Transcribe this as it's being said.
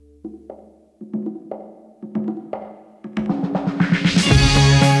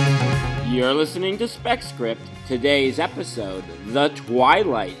You're listening to Spec Script. Today's episode, The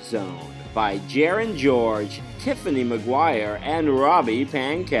Twilight Zone, by Jaron George, Tiffany Maguire, and Robbie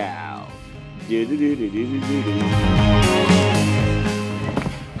Pankow.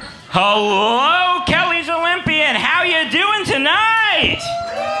 Hello, Kelly's Olympian. How you doing tonight?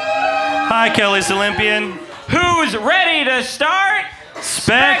 Hi, Kelly's Olympian. Who's ready to start?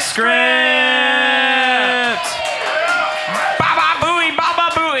 Spec Script! Baba booey,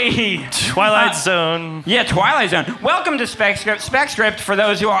 baba booey. Twilight Zone. Yeah, Twilight Zone. Welcome to Spec Script. Spec Script, for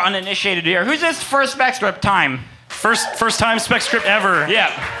those who are uninitiated here. Who's this first Spec Script time? First time Spec Script ever. Yeah,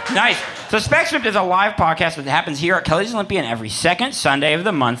 nice. So Spec Script is a live podcast that happens here at Kelly's Olympian every second Sunday of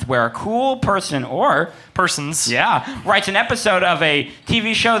the month, where a cool person or persons, writes an episode of a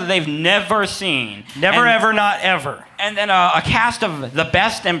TV show that they've never seen. Never, ever, not ever. And then a cast of the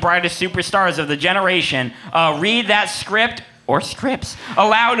best and brightest superstars of the generation read that script or scripts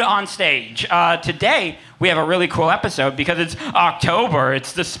aloud on stage. Today, we have a really cool episode because it's October.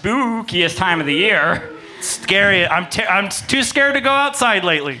 It's the spookiest time of the year. Scary. I'm too scared to go outside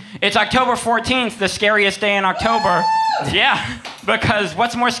lately. It's October 14th, the scariest day in October. Yeah, because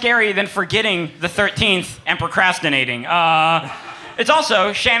what's more scary than forgetting the 13th and procrastinating? It's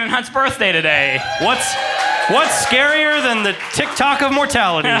also Shannon Hunt's birthday today. What's scarier than the TikTok of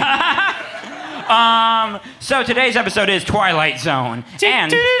mortality? So today's episode is Twilight Zone.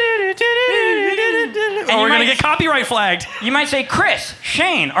 And we're going to get copyright flagged. You might say, Chris,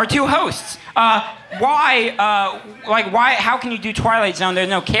 Shane, our two hosts. Why, how can you do Twilight Zone? There's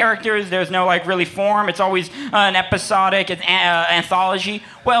no characters, there's no, really form. It's always an episodic anthology.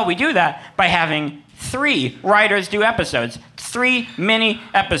 Well, we do that by having 3 writers do episodes. 3 mini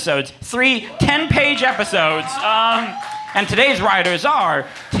episodes. 3 10-page episodes. And today's writers are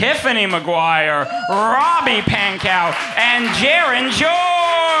Tiffany Maguire, Robbie Pankow, and Jaron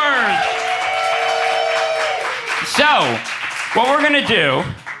George. So, what we're going to do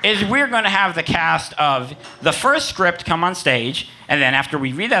is we're going to have the cast of the first script come on stage, and then after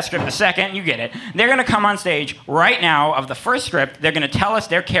we read that script, the second, you get it, they're going to come on stage right now of the first script. They're going to tell us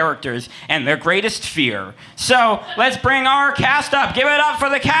their characters and their greatest fear. So let's bring our cast up. Give it up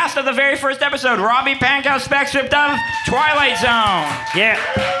for the cast of the very first episode, Robbie Pankow, Spec Script of Twilight Zone. Yeah.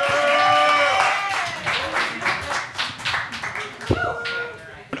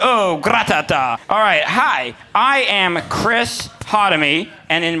 Oh, gratata. All right, hi. I am Chris Hotomy,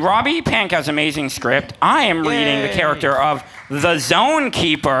 and in Robbie Pankow's amazing script, I am reading the character of the Zone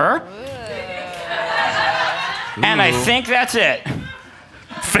Keeper. And I think that's it.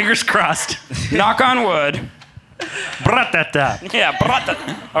 Fingers crossed. Knock on wood. Bratata. Yeah,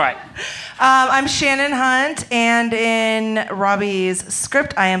 bratata. All right. I'm Shannon Hunt, and in Robbie's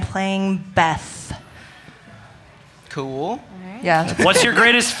script, I am playing Beth. Cool. Yeah. What's your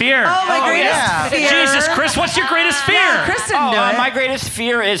greatest fear? Oh, my greatest fear. Jesus, Chris, what's your greatest fear? Yeah, Chris didn't do it. My greatest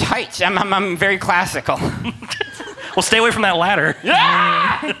fear is heights. I'm very classical. Well, stay away from that ladder.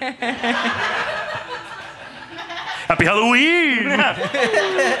 Happy Halloween!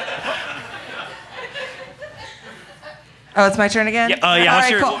 Oh, it's my turn again? Yeah, All right,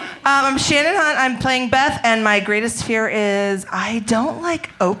 your... cool. I'm Shannon Hunt. I'm playing Beth, and my greatest fear is I don't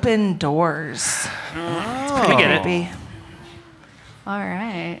like open doors. We get it. All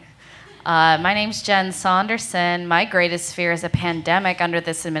right. My name's Jen Saunderson. My greatest fear is a pandemic under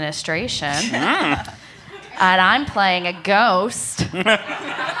this administration. And I'm playing a ghost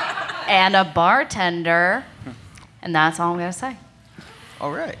and a bartender. And that's all I'm going to say.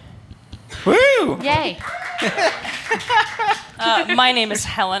 All right. Woo! Yay. My name is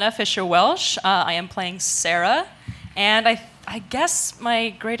Helena Fisher-Welsh. I am playing Sarah. And I guess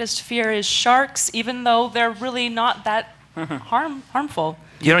my greatest fear is sharks, even though they're really not that harmful.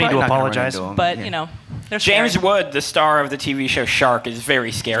 You don't need to apologize. But, they're James scary. Wood, the star of the TV show Shark, is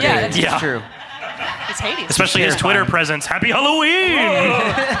very scary. Yeah, it's True. It's Hades. Especially his Twitter presence. Happy Halloween!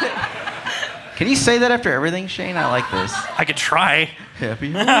 Can you say that after everything, Shane? I like this. I could try.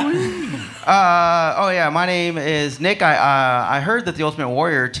 Happy Halloween. My name is Nick. I heard that the Ultimate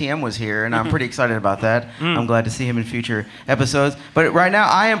Warrior TM was here, and I'm pretty excited about that. I'm glad to see him in future episodes. But right now,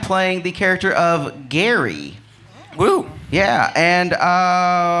 I am playing the character of Gary. Woo! Yeah, and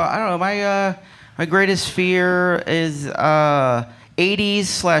I don't know. My greatest fear is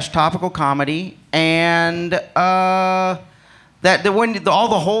 80s/topical comedy, and all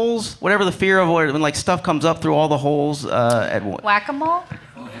the holes, whatever the fear of when stuff comes up through all the holes at once. Whack-a-mole?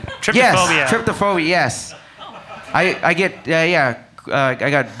 Tryptophobia. Yes, tryptophobia. Yes, I get I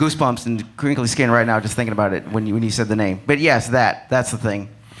got goosebumps and crinkly skin right now just thinking about it when you said the name. But yes, that's the thing.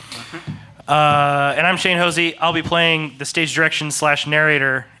 And I'm Shane Hosey. I'll be playing the stage direction /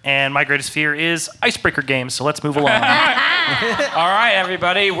 narrator, and my greatest fear is icebreaker games, so let's move along. All right,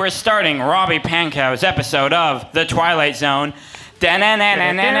 everybody, we're starting Robbie Pankow's episode of The Twilight Zone. Spec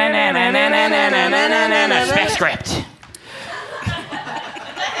script.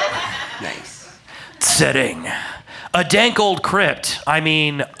 Nice. Setting. A dank old crypt.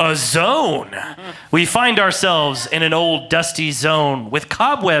 A zone. We find ourselves in an old dusty zone with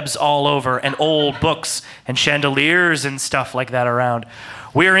cobwebs all over and old books and chandeliers and stuff like that around.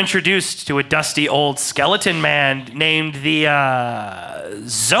 We are introduced to a dusty old skeleton man named the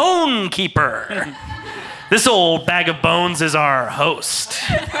Zone Keeper. This old bag of bones is our host.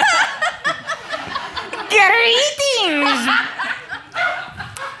 Greetings!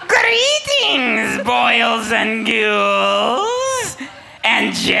 Greetings, boils and ghouls!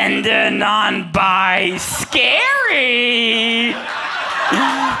 And gender non-bi scary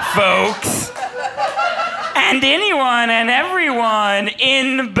folks. And anyone and everyone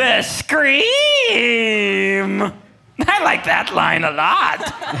in the scream. I like that line a lot.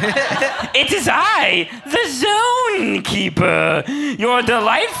 It is I, the Zone Keeper, your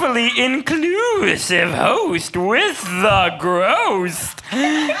delightfully inclusive host with the gross.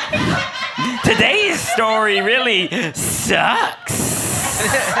 Today's story really sucks.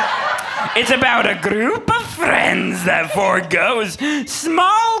 It's about a group of friends that forgoes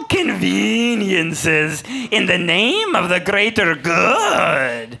small conveniences in the name of the greater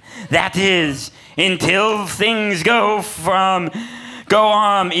good. That is, until things go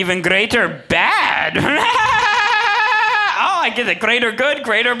even greater bad. Oh, I get it. Greater good,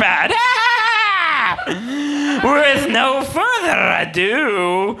 greater bad. With no further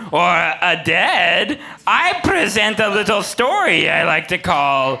ado, or a dead, I present a little story I like to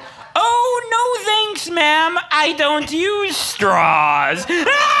call, "Oh, no thanks, ma'am, I don't use straws."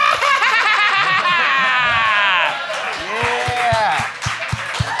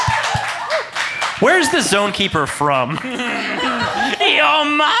 Where's the Zone Keeper from? Your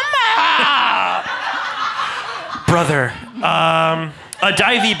mama! Brother, a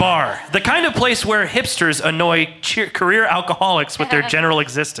divey bar. The kind of place where hipsters annoy career alcoholics with their general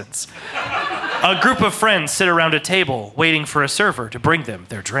existence. A group of friends sit around a table waiting for a server to bring them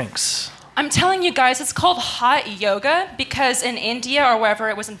their drinks. I'm telling you guys, it's called hot yoga because in India or wherever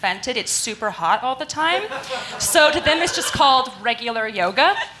it was invented, it's super hot all the time. So to them, it's just called regular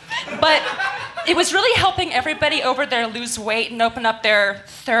yoga. But it was really helping everybody over there lose weight and open up their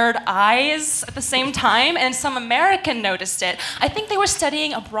third eyes at the same time. And some American noticed it. I think they were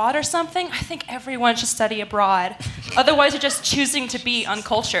studying abroad or something. I think everyone should study abroad. Otherwise, you're just choosing to be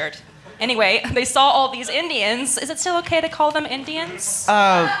uncultured. Anyway, they saw all these Indians. Is it still okay to call them Indians?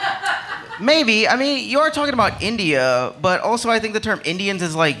 Maybe. I mean, you are talking about India, but also I think the term Indians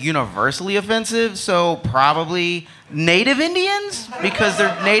is like universally offensive, so probably native Indians because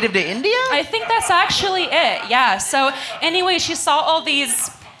they're native to India? I think that's actually it, yeah. So anyway, she saw all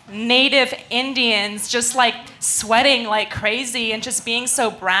these native Indians just like sweating like crazy and just being so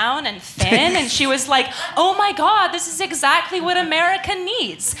brown and thin. And she was like, oh my God, this is exactly what America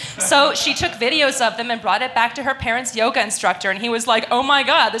needs. So she took videos of them and brought it back to her parents' yoga instructor. And he was like, oh my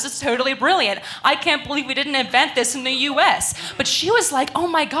God, this is totally brilliant. I can't believe we didn't invent this in the US. But she was like, oh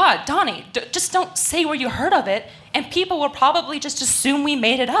my God, Donnie, just don't say where you heard of it. And people will probably just assume we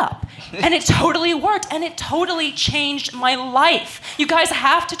made it up. And it totally worked, and it totally changed my life. You guys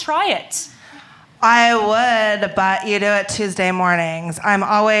have to try it. I would, but you do it Tuesday mornings. I'm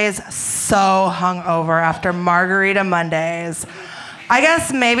always so hungover after Margarita Mondays. I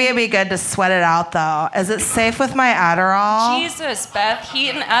guess maybe it'd be good to sweat it out, though. Is it safe with my Adderall? Jesus, Beth, heat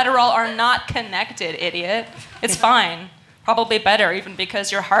and Adderall are not connected, idiot. It's fine. Probably better, even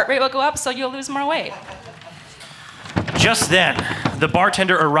because your heart rate will go up, so you'll lose more weight. Just then, the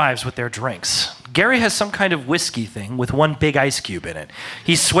bartender arrives with their drinks. Gary has some kind of whiskey thing with one big ice cube in it.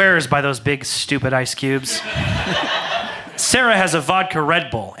 He swears by those big, stupid ice cubes. Sarah has a vodka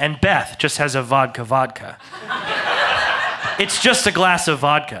Red Bull, and Beth just has a vodka. It's just a glass of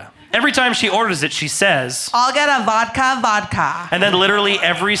vodka. Every time she orders it, she says, I'll get a vodka. And then literally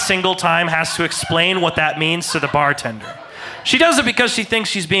every single time has to explain what that means to the bartender. She does it because she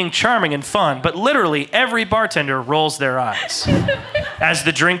thinks she's being charming and fun, but literally every bartender rolls their eyes. As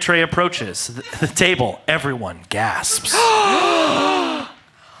the drink tray approaches the table, everyone gasps. Oh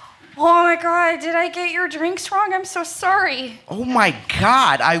my God, did I get your drinks wrong? I'm so sorry. Oh my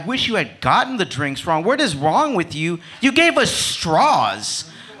God, I wish you had gotten the drinks wrong. What is wrong with you? You gave us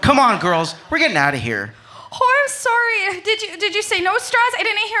straws. Come on, girls, we're getting out of here. Oh, I'm sorry. Did you say no straws? I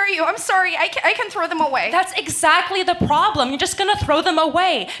didn't hear you. I'm sorry. I can throw them away. That's exactly the problem. You're just gonna throw them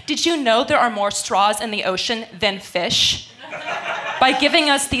away. Did you know there are more straws in the ocean than fish? By giving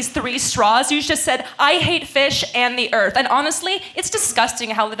us these 3 straws, you just said, I hate fish and the earth. And honestly, it's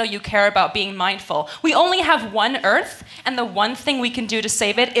disgusting how little you care about being mindful. We only have one earth, and the one thing we can do to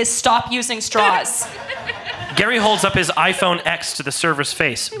save it is stop using straws. Gary holds up his iPhone X to the server's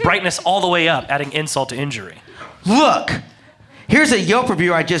face, brightness all the way up, adding insult to injury. Look, here's a Yelp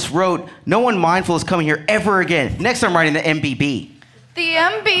review I just wrote. No one mindful is coming here ever again. Next, I'm writing the MBB. The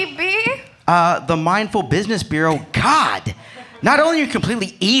MBB? The Mindful Business Bureau. God, not only are you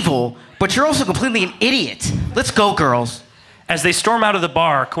completely evil, but you're also completely an idiot. Let's go, girls. As they storm out of the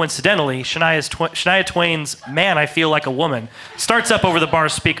bar, coincidentally, Shania Twain's Man, I Feel Like a Woman starts up over the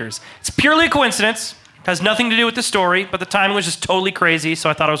bar's speakers. It's purely a coincidence, has nothing to do with the story, but the timing was just totally crazy, so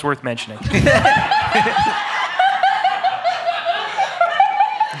I thought it was worth mentioning.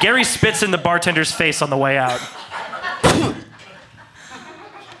 Gary spits in the bartender's face on the way out.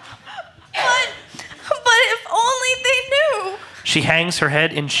 But if only they knew. She hangs her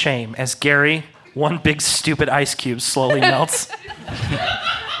head in shame as Gary, one big stupid ice cube, slowly melts.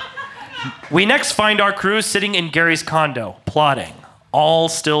 We next find our crew sitting in Gary's condo, plotting, all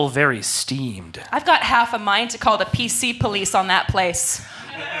still very steamed. I've got half a mind to call the PC police on that place.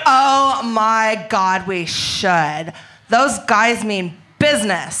 Oh my God, we should. Those guys mean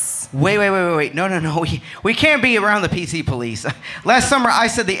business. Wait. No. We can't be around the PC police. Last summer, I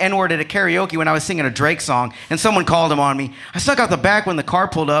said the N-word at a karaoke when I was singing a Drake song, and someone called him on me. I snuck out the back when the car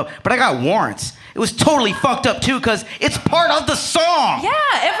pulled up, but I got warrants. It was totally fucked up, too, because it's part of the song. Yeah,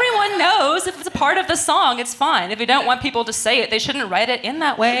 everyone knows if it's a part of the song, it's fine. If you don't want people to say it, they shouldn't write it in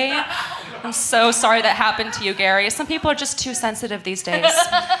that way. I'm so sorry that happened to you, Gary. Some people are just too sensitive these days.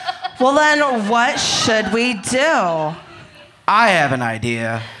 Well, then what should we do? I have an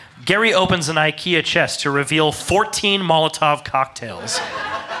idea. Gary opens an IKEA chest to reveal 14 Molotov cocktails.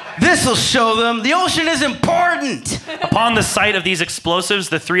 This'll show them the ocean is important. Upon the sight of these explosives,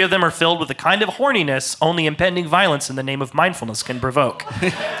 the 3 of them are filled with the kind of horniness only impending violence in the name of mindfulness can provoke.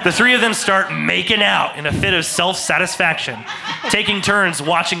 The 3 of them start making out in a fit of self-satisfaction, taking turns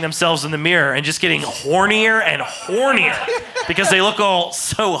watching themselves in the mirror and just getting hornier and hornier because they look all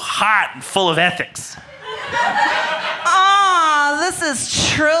so hot and full of ethics. This is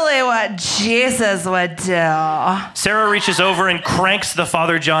truly what Jesus would do. Sarah reaches over and cranks the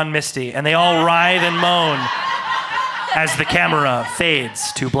Father John Misty, and they all writhe and moan as the camera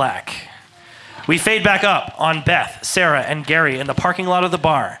fades to black. We fade back up on Beth, Sarah, and Gary in the parking lot of the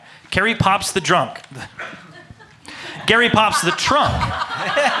bar. Gary pops the trunk,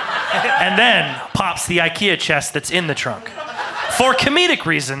 and then pops the IKEA chest that's in the trunk. For comedic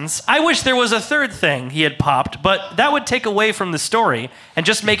reasons, I wish there was a third thing he had popped, but that would take away from the story and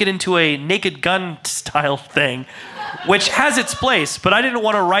just make it into a Naked Gun style thing, which has its place, but I didn't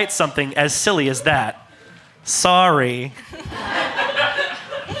want to write something as silly as that. Sorry.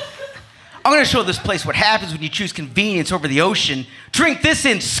 I'm gonna show this place what happens when you choose convenience over the ocean. Drink this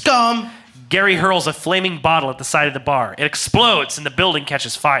in, scum. Gary hurls a flaming bottle at the side of the bar. It explodes and the building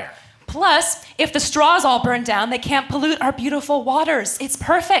catches fire. Plus, if the straws all burn down, they can't pollute our beautiful waters. It's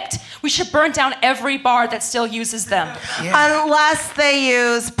perfect. We should burn down every bar that still uses them. Yeah. Unless they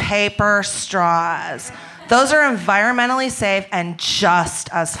use paper straws. Those are environmentally safe and just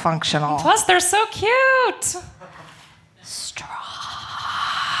as functional. Plus, they're so cute. Straws.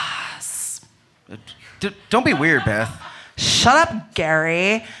 Don't be weird, Beth. Shut up,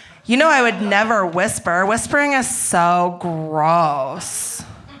 Gary. You know I would never whisper. Whispering is so gross.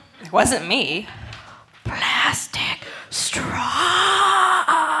 It wasn't me. Plastic straws.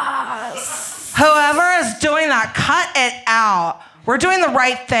 Whoever is doing that, cut it out. We're doing the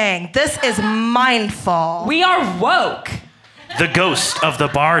right thing. This is mindful. We are woke. The ghost of the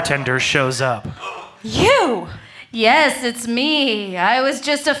bartender shows up. You! Yes, it's me. I was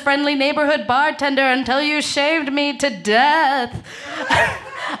just a friendly neighborhood bartender until you shaved me to death.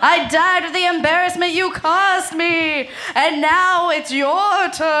 I died of the embarrassment you caused me. And now it's your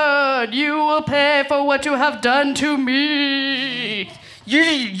turn. You will pay for what you have done to me.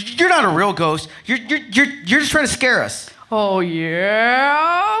 You're not a real ghost. You're just trying to scare us. Oh,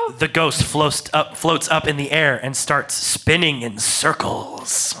 yeah? The ghost floats up in the air and starts spinning in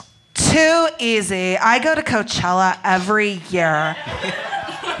circles. Too easy. I go to Coachella every year.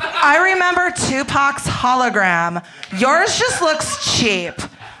 I remember Tupac's hologram. Yours just looks cheap.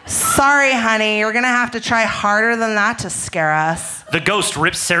 Sorry, honey. You're gonna have to try harder than that to scare us. The ghost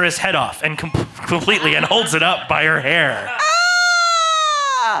rips Sarah's head off and completely and holds it up by her hair.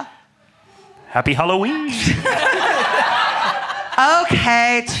 Ah! Happy Halloween.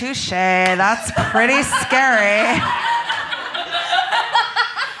 Okay, touche. That's pretty scary.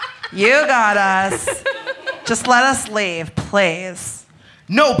 You got us. Just let us leave, please.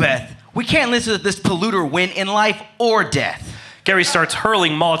 No, Beth. We can't listen to this polluter win in life or death. Gary starts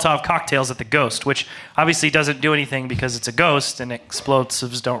hurling Molotov cocktails at the ghost, which obviously doesn't do anything because it's a ghost and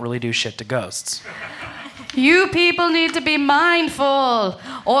explosives don't really do shit to ghosts. You people need to be mindful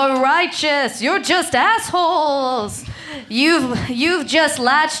or righteous. You're just assholes. You've just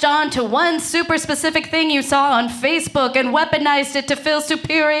latched on to one super specific thing you saw on Facebook and weaponized it to feel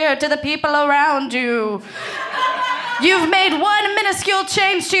superior to the people around you. You've made one minuscule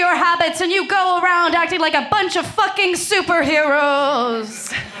change to your habits and you go around acting like a bunch of fucking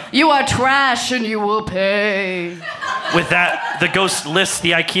superheroes. You are trash and you will pay. With that, the ghost lifts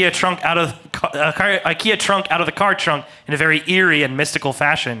the IKEA trunk out of the car trunk in a very eerie and mystical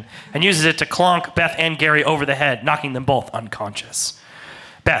fashion and uses it to clonk Beth and Gary over the head, knocking them both unconscious.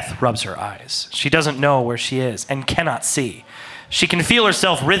 Beth rubs her eyes. She doesn't know where she is and cannot see. She can feel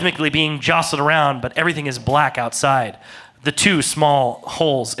herself rhythmically being jostled around, but everything is black outside, the two small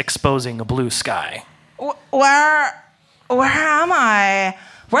holes exposing a blue sky. Where am I?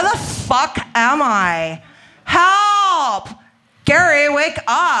 Where the fuck am I? Help! Gary, wake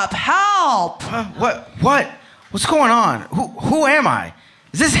up! Help! What? What's going on? Who am I?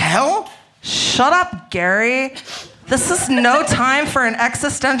 Is this hell? Shut up, Gary. This is no time for an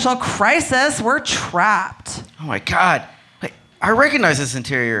existential crisis. We're trapped. Oh my God. I recognize this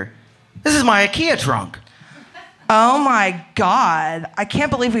interior. This is my IKEA trunk. Oh my God. I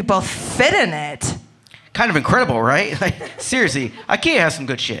can't believe we both fit in it. Kind of incredible, right? Like, seriously, IKEA has some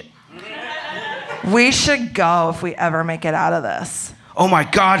good shit. We should go if we ever make it out of this. Oh my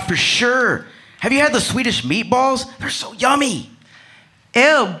God, for sure. Have you had the Swedish meatballs? They're so yummy.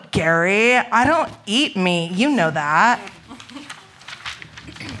 Ew, Gary. I don't eat meat. You know that.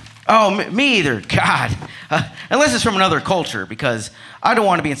 Oh, me either. God. Unless it's from another culture, because I don't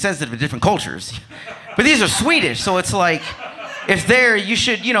want to be insensitive to different cultures. But these are Swedish, so it's like, if they're, you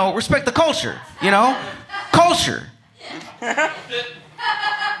should, respect the culture, Culture.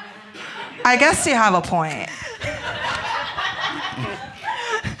 I guess you have a point.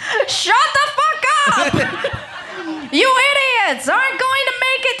 Shut the fuck up! You idiots aren't going to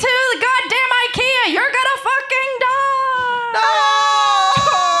make it to the goddamn IKEA. You're gonna fucking die. No!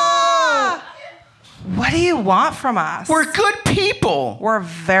 What do you want from us? We're good people. We're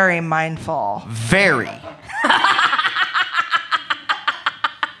very mindful. Very.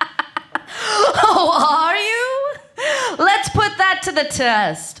 Oh, are you? Let's put that to the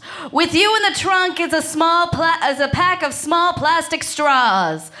test. With you in the trunk is a pack of small plastic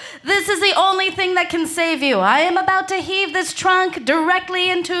straws. This is the only thing that can save you. I am about to heave this trunk directly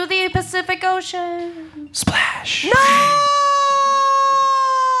into the Pacific Ocean. Splash. No!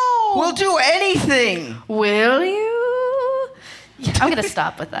 We'll do anything. Will you? I'm gonna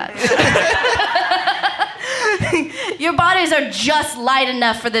stop with that. Your bodies are just light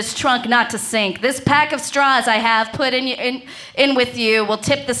enough for this trunk not to sink. This pack of straws I have put in with you will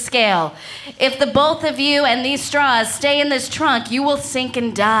tip the scale. If the both of you and these straws stay in this trunk, you will sink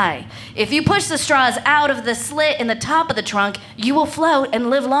and die. If you push the straws out of the slit in the top of the trunk, you will float and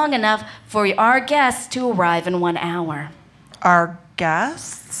live long enough for our guests to arrive in 1 hour. Our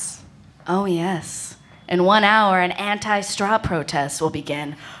guests? Oh, yes. In 1 hour, an anti-straw protest will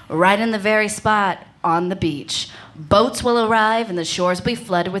begin, right in the very spot on the beach. Boats will arrive and the shores will be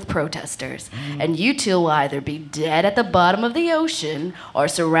flooded with protesters. And you two will either be dead at the bottom of the ocean or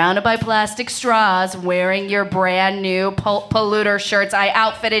surrounded by plastic straws wearing your brand new polluter shirts I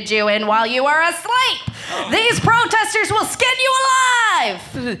outfitted you in while you are asleep. These protesters will skin you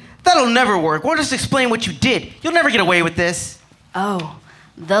alive. That'll never work. We'll just explain what you did. You'll never get away with this. Oh,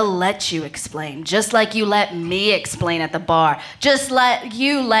 they'll let you explain, just like you let me explain at the bar. Just let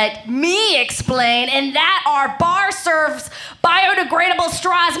me explain in that our bar serves biodegradable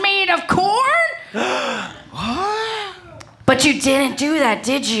straws made of corn? What? But you didn't do that,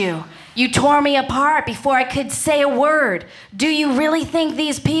 did you? You tore me apart before I could say a word. Do you really think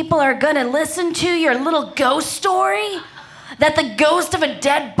these people are gonna listen to your little ghost story? That the ghost of a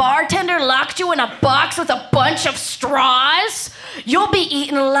dead bartender locked you in a box with a bunch of straws? You'll be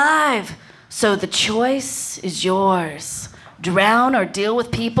eaten alive. So the choice is yours. Drown or deal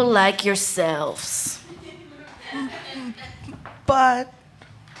with people like yourselves. But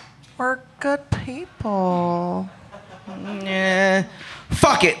we're good people. Yeah.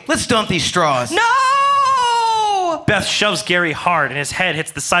 Fuck it. Let's dump these straws. No! No! Beth shoves Gary hard, and his head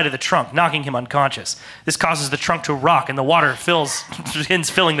hits the side of the trunk, knocking him unconscious. This causes the trunk to rock, and the water begins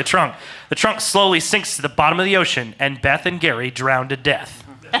filling the trunk. The trunk slowly sinks to the bottom of the ocean, and Beth and Gary drown to death.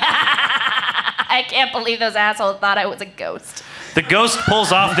 I can't believe those assholes thought I was a ghost. The ghost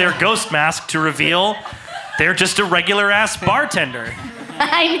pulls off their ghost mask to reveal they're just a regular-ass bartender.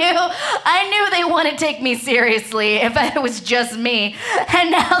 I knew they wouldn't take me seriously if it was just me.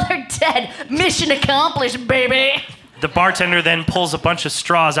 And now they're dead. Mission accomplished, baby. The bartender then pulls a bunch of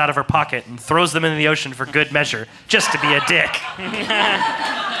straws out of her pocket and throws them into the ocean for good measure, just to be a dick.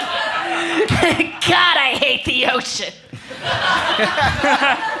 God, I hate the ocean.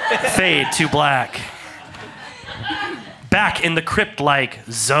 Fade to black. Back in the crypt-like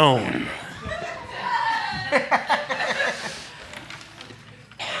zone.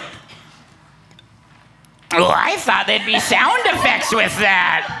 Well, I thought there'd be sound effects with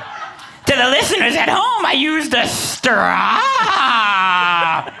that. To the listeners at home, I used a straw.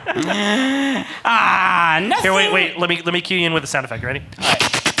 Nothing. Here, wait. Let me cue you in with a sound effect. Ready?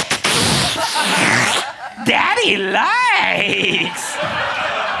 Daddy likes.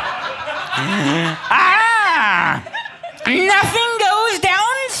 Nothing goes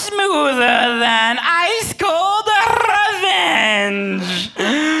down smoother than ice cold revenge.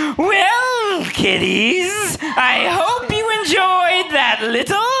 Well, kiddies, I hope you enjoyed that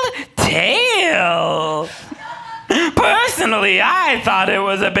little tale. Personally, I thought it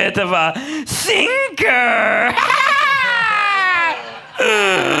was a bit of a sinker.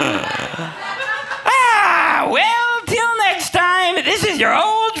 Well, till next time, this is your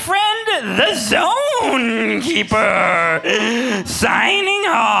old friend, the Zone Keeper, signing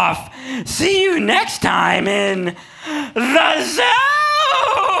off. See you next time in the Zone!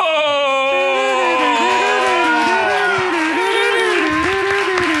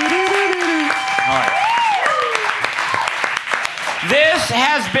 This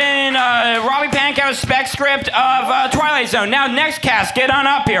has been Robbie Pankow's spec script of Twilight Zone. Now, next cast, get on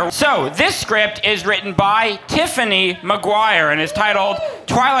up here. So, this script is written by Tiffany McGuire and is titled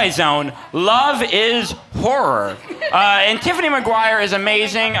Twilight Zone, Love is Horror. And Tiffany McGuire is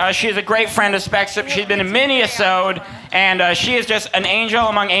amazing. She is a great friend of spec script. She's been in mini-isode, and she is just an angel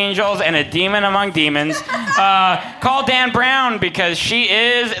among angels and a demon among demons. Call Dan Brown because she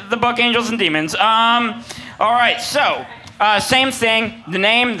is the book Angels and Demons. All right, so... same thing, the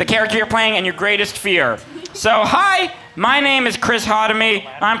name, the character you're playing, and your greatest fear. So, hi, my name is Chris Hodemy.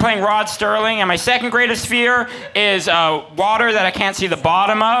 I'm playing Rod Sterling, and my second greatest fear is water that I can't see the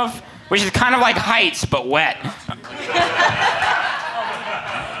bottom of, which is kind of like heights, but wet.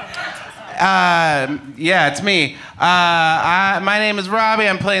 Yeah, it's me. My name is Robbie.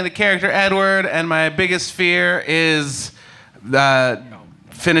 I'm playing the character Edward, and my biggest fear is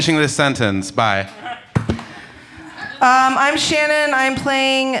finishing this sentence. Bye. I'm Shannon. I'm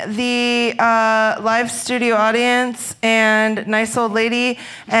playing the live studio audience and nice old lady.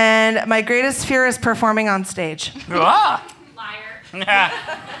 And my greatest fear is performing on stage. Liar.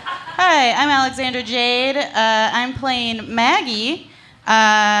 Hi, I'm Alexandra Jade. I'm playing Maggie.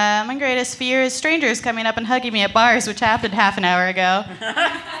 My greatest fear is strangers coming up and hugging me at bars, which happened half an hour ago.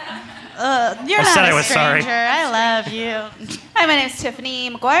 You're I not said I a was sorry. stranger. I love you. Hi, my name's Tiffany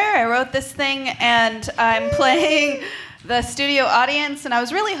McGuire. I wrote this thing, and I'm playing the studio audience. And I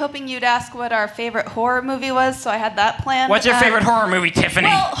was really hoping you'd ask what our favorite horror movie was, so I had that planned. What's your favorite horror movie, Tiffany?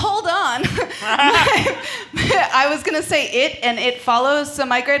 Well, hold on. I was gonna say It and It Follows. So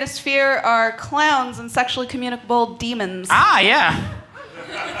my greatest fear are clowns and sexually communicable demons. Yeah.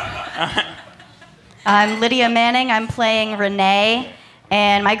 I'm Lydia Manning. I'm playing Renee.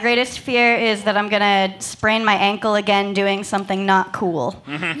 And my greatest fear is that I'm going to sprain my ankle again doing something not cool.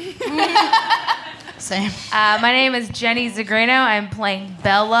 Same. My name is Jenny Zagrino. I'm playing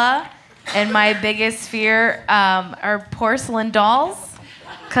Bella. And my biggest fear are porcelain dolls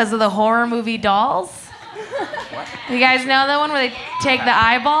because of the horror movie Dolls. You guys know that one where they take the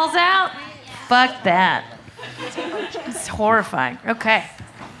eyeballs out? Fuck that. It's horrifying. Okay.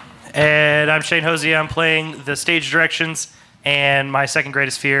 And I'm Shane Hosey. I'm playing the stage directions. And my second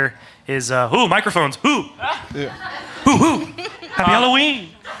greatest fear is, microphones. Happy Halloween.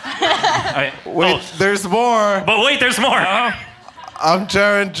 Wait, there's more. But wait, there's more. I'm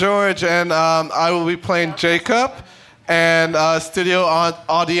Jaron George, and I will be playing Jacob. And studio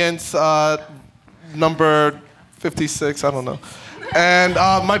audience number 56, I don't know. And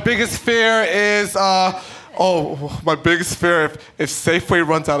my biggest fear is, my biggest fear if Safeway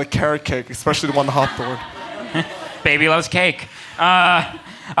runs out of carrot cake, especially the one in Hawthorne. Baby loves cake. All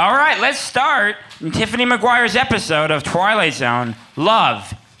right, let's start Tiffany McGuire's episode of Twilight Zone,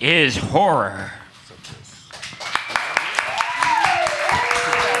 Love is Horror.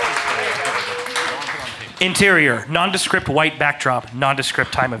 Interior, nondescript white backdrop,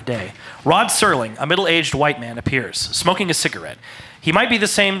 nondescript time of day. Rod Serling, a middle-aged white man, appears, smoking a cigarette. He might be the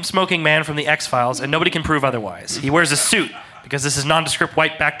same smoking man from the X-Files, and nobody can prove otherwise. He wears a suit, because this nondescript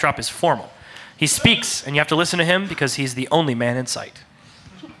white backdrop is formal. He speaks, and you have to listen to him because he's the only man in sight.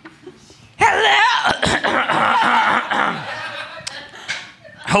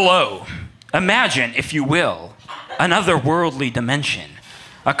 Hello. Imagine, if you will, an otherworldly dimension.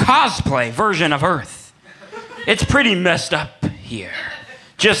 A cosplay version of Earth. It's pretty messed up here.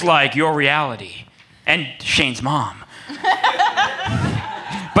 Just like your reality. And Shane's mom.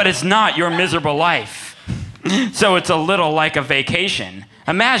 But it's not your miserable life. So it's a little like a vacation.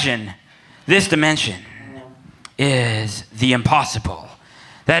 Imagine this dimension is the impossible.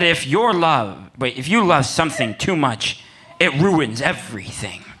 That if you love something too much, it ruins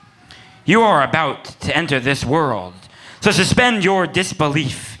everything. You are about to enter this world, so suspend your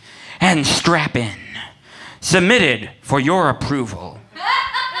disbelief and strap in. Submitted for your approval.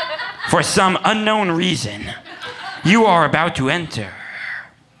 For some unknown reason, you are about to enter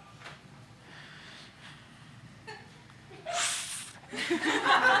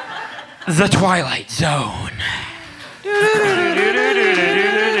the Twilight Zone.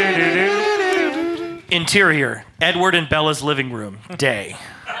 Interior, Edward and Bella's living room, day.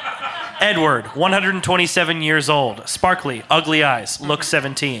 Edward, 127 years old, sparkly, ugly eyes, looks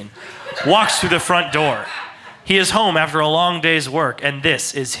 17. Walks through the front door. He is home after a long day's work, and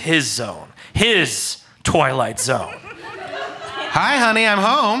this is his zone. His Twilight Zone. Hi, honey, I'm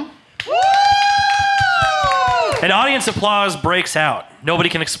home. An audience applause breaks out. Nobody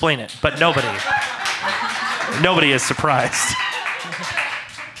can explain it, but nobody is surprised.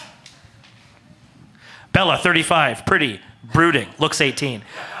 Bella, 35, pretty, brooding, looks 18.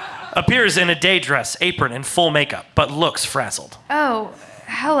 Appears in a day dress, apron, and full makeup, but looks frazzled. Oh,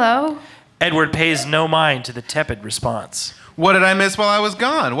 hello. Edward pays no mind to the tepid response. What did I miss while I was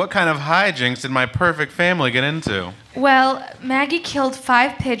gone? What kind of hijinks did my perfect family get into? Well, Maggie killed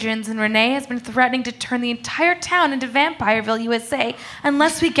 5 pigeons, and Renee has been threatening to turn the entire town into Vampireville, USA,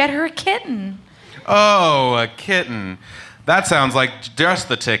 unless we get her a kitten. Oh, a kitten. That sounds like just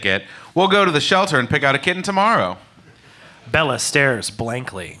the ticket. We'll go to the shelter and pick out a kitten tomorrow. Bella stares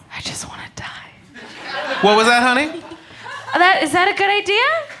blankly. I just want to die. What was that, honey? Is that a good idea?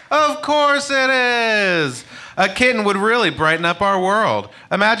 Of course it is. A kitten would really brighten up our world.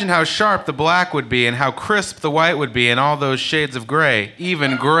 Imagine how sharp the black would be and how crisp the white would be and all those shades of gray,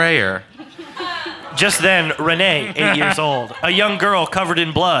 even grayer. Just then, Renee, 8 years old, a young girl covered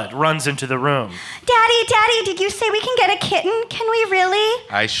in blood, runs into the room. Daddy, did you say we can get a kitten? Can we really?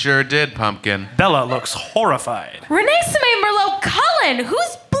 I sure did, Pumpkin. Bella looks horrified. Renee Simay Merlot Cullen!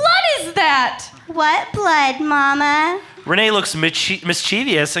 Whose blood is that? What blood, Mama? Renee looks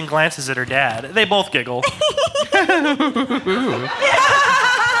mischievous and glances at her dad. They both giggle.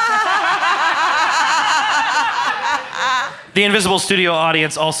 The invisible studio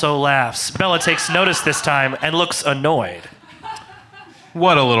audience also laughs. Bella takes notice this time and looks annoyed.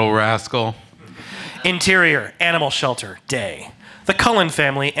 What a little rascal. Interior, animal shelter, day. The Cullen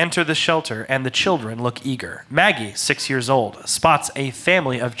family enter the shelter and the children look eager. Maggie, 6 years old, spots a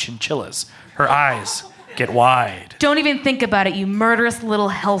family of chinchillas. Her eyes get wide. Don't even think about it, you murderous little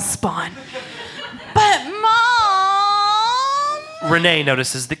hellspawn. But Mom! Renee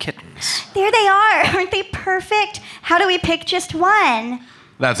notices the kittens. There they are. Aren't they perfect? How do we pick just one?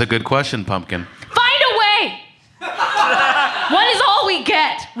 That's a good question, Pumpkin. Find a way! One is all we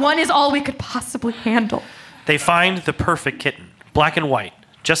get. One is all we could possibly handle. They find the perfect kitten, black and white,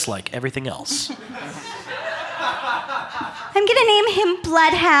 just like everything else. I'm gonna name him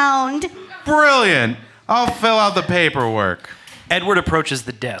Bloodhound. Brilliant. I'll fill out the paperwork. Edward approaches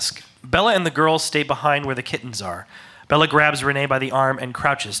the desk. Bella and the girls stay behind where the kittens are. Bella grabs Renee by the arm and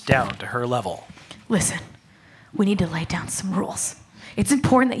crouches down to her level. Listen, we need to lay down some rules. It's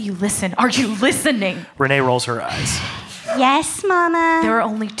important that you listen. Are you listening? Renee rolls her eyes. Yes, Mama. There are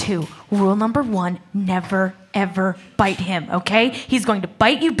only 2. Rule number 1, never, ever bite him, okay? He's going to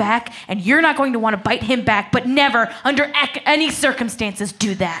bite you back, and you're not going to want to bite him back, but never, under any circumstances,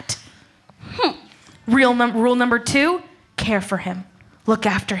 do that. Rule number 2, care for him. Look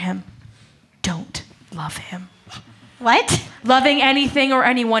after him. Don't love him. What? Loving anything or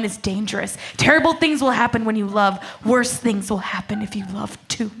anyone is dangerous. Terrible things will happen when you love. Worse things will happen if you love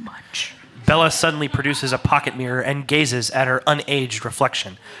too much. Bella suddenly produces a pocket mirror and gazes at her unaged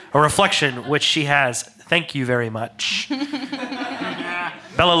reflection. A reflection which she has, thank you very much.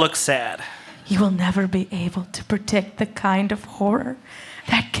 Bella looks sad. You will never be able to predict the kind of horror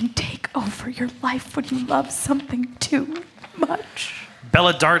that can take over your life when you love something too much.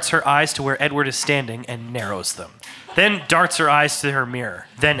 Bella darts her eyes to where Edward is standing and narrows them. Then darts her eyes to her mirror,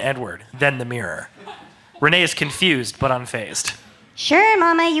 then Edward, then the mirror. Renee is confused but unfazed. Sure,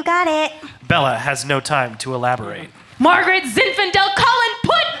 Mama, you got it. Bella has no time to elaborate. Margaret Zinfandel Cullen,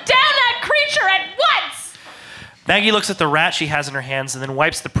 put down that creature at once! Maggie looks at the rat she has in her hands and then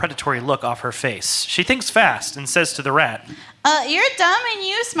wipes the predatory look off her face. She thinks fast and says to the rat, You're dumb and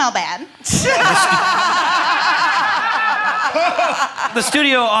you smell bad. The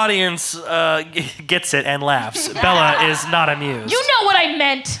studio audience gets it and laughs. Bella is not amused. You know what I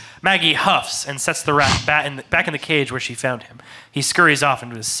meant! Maggie huffs and sets the rat back in the cage where she found him. He scurries off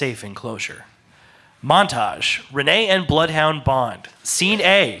into his safe enclosure. Montage. Renee and Bloodhound bond. Scene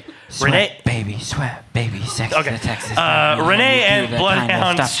A. Sweat, baby, sex Okay. to Texas. Renee and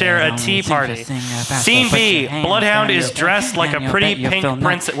Bloodhound share a tea party. Scene B. Bloodhound is dressed like a pretty pink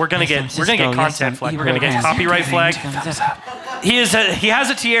princess. We're gonna get content flag. We're gonna get copyright flag. He has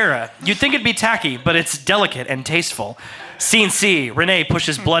a tiara. You'd think it'd be tacky, but it's delicate and tasteful. Scene C. Renee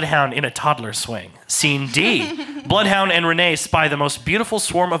pushes Bloodhound in a toddler swing. Scene D. Bloodhound and Renee spy the most beautiful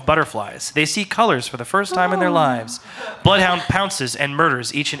swarm of butterflies. They see colors for the first time in their lives. Bloodhound pounces and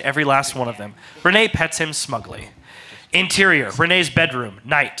murders each and every last one of them. Renee pets him smugly. Interior. Renee's bedroom.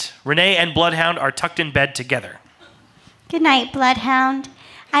 Night. Renee and Bloodhound are tucked in bed together. Good night, Bloodhound.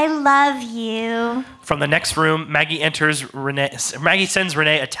 I love you. From the next room, Maggie sends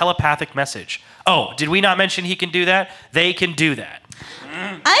Renee a telepathic message. Oh, did we not mention he can do that? They can do that.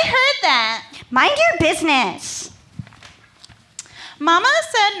 I heard that. Mind your business. Mama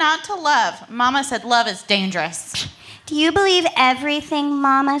said not to love. Mama said love is dangerous. Do you believe everything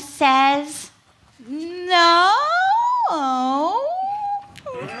Mama says? No.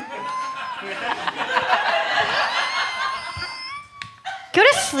 Go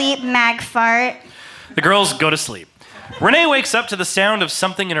to sleep, Magfart. The girls go to sleep. Renee wakes up to the sound of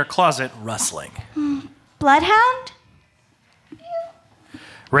something in her closet rustling. Bloodhound?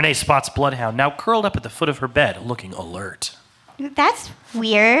 Renee spots Bloodhound, now curled up at the foot of her bed, looking alert. That's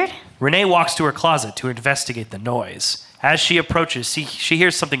weird. Renee walks to her closet to investigate the noise. As she approaches, she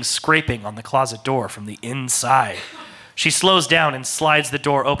hears something scraping on the closet door from the inside. She slows down and slides the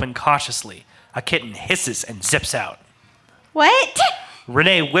door open cautiously. A kitten hisses and zips out. What?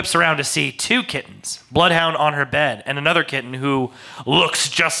 Renee whips around to see two kittens, Bloodhound on her bed, and another kitten who looks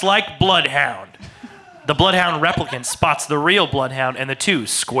just like Bloodhound. The Bloodhound replicant spots the real Bloodhound, and the two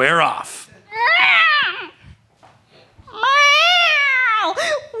square off.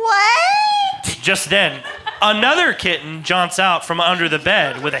 What? Just then, another kitten jaunts out from under the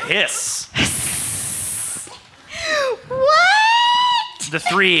bed with a hiss. What? The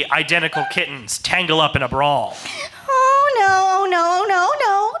three identical kittens tangle up in a brawl. Oh, no.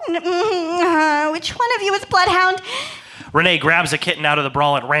 Which one of you is Bloodhound? Renee grabs a kitten out of the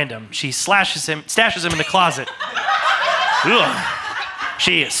brawl at random. She stashes him in the closet. Ugh.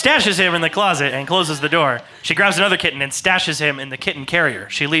 She stashes him in the closet and closes the door. She grabs another kitten and stashes him in the kitten carrier.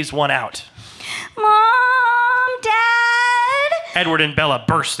 She leaves one out. Mom, Dad. Edward and Bella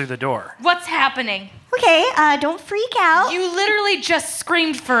burst through the door. What's happening? Okay, don't freak out. You literally just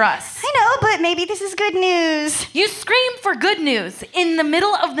screamed for us. I know, but maybe this is good news. You screamed for good news in the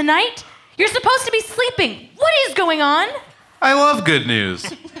middle of the night? You're supposed to be sleeping. What is going on? I love good news.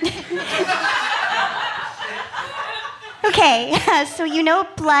 Okay, so you know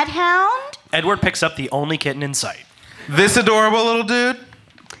Bloodhound? Edward picks up the only kitten in sight. This adorable little dude?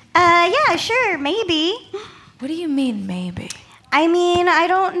 Yeah, sure, maybe. What do you mean, maybe? I mean, I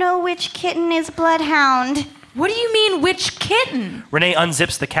don't know which kitten is Bloodhound. What do you mean, which kitten? Renee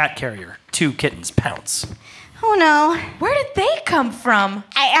unzips the cat carrier. Two kittens pounce. Oh no. Where did they come from?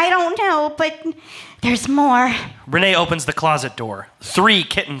 I don't know, but there's more. Renee opens the closet door. Three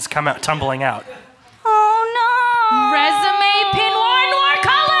kittens come out tumbling out. Oh no. Resume Pinoir Noir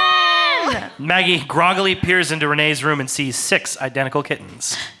Cullen! Maggie groggily peers into Renee's room and sees 6 identical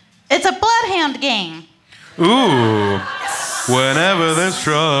kittens. It's a Bloodhound gang. Ooh. Whenever there's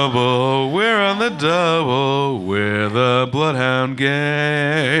trouble, we're on the double. We're the Bloodhound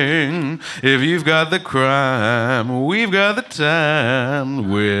Gang. If you've got the crime, we've got the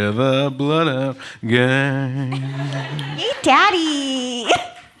time. We're the Bloodhound Gang. Hey, Daddy.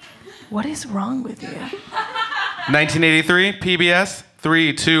 What is wrong with you? 1983, PBS,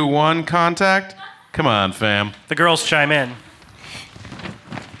 3, 2, 1, contact. Come on, fam. The girls chime in.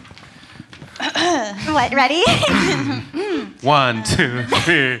 What, ready? 1, 2,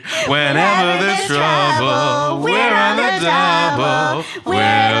 3. Whenever there's trouble, we're on the double. We're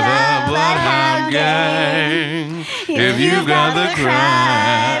the Bloodhound Gang. If you've got the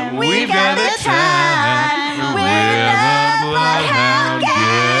crime, we've got the time. We're the Bloodhound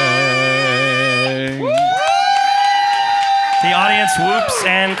Gang. The audience whoops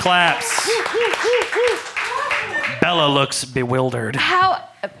and claps. Bella looks bewildered. How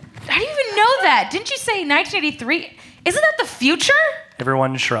do you even know that? Didn't you say 1983? Isn't that the future?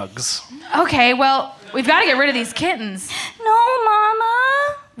 Everyone shrugs. Okay, well, we've got to get rid of these kittens. No,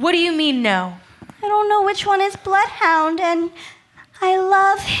 Mama. What do you mean, no? I don't know which one is Bloodhound, and I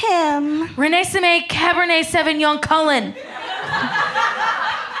love him. Renee Simay Cabernet Sauvignon Cullen.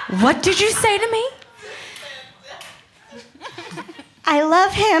 What did you say to me? I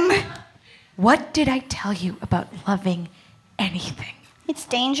love him. What did I tell you about loving anything? It's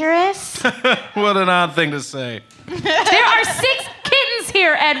dangerous. What an odd thing to say. There are 6 kittens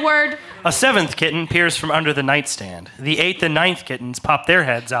here, Edward. A 7th kitten peers from under the nightstand. The 8th and 9th kittens pop their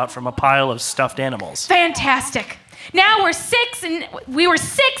heads out from a pile of stuffed animals. Fantastic. Now we're 6, and we were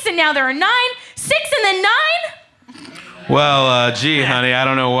 6, and now there are 9. 6 and then 9? Well, gee, honey, I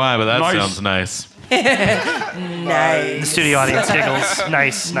don't know why, but that sounds nice. Nice. The studio audience giggles.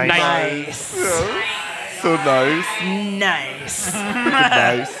 Nice. Nice. So nice. Nice.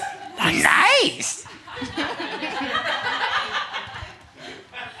 Nice. Nice.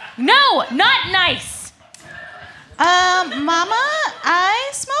 No, not nice. Mama, I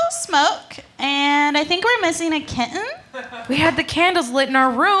smell smoke, and I think we're missing a kitten. We had the candles lit in our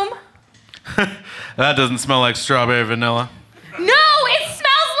room. That doesn't smell like strawberry vanilla. No, it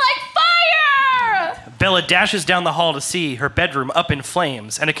smells like fire! Bella dashes down the hall to see her bedroom up in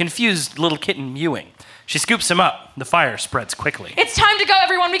flames and a confused little kitten mewing. She scoops him up. The fire spreads quickly. It's time to go,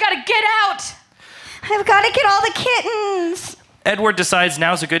 everyone. We gotta get out. I've got to get all the kittens. Edward decides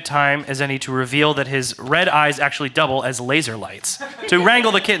now's a good time as any to reveal that his red eyes actually double as laser lights to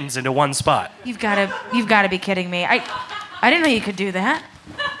wrangle the kittens into one spot. You've gotta be kidding me. I didn't know you could do that.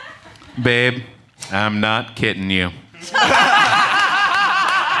 Babe, I'm not kidding you.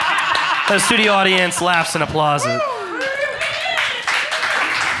 The studio audience laughs and applauds.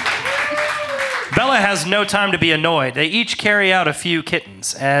 Bella has no time to be annoyed. They each carry out a few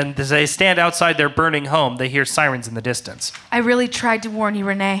kittens, and as they stand outside their burning home, they hear sirens in the distance. I really tried to warn you,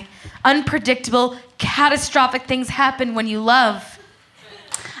 Renee. Unpredictable, catastrophic things happen when you love.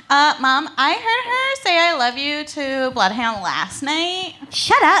 Mom, I heard her say I love you to Bloodhound last night.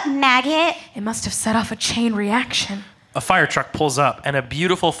 Shut up, maggot. It must have set off a chain reaction. A fire truck pulls up, and a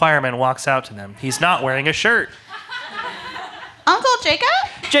beautiful fireman walks out to them. He's not wearing a shirt. Uncle Jacob?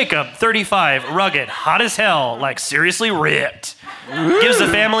 Jacob, 35, rugged, hot as hell, like seriously ripped. Gives the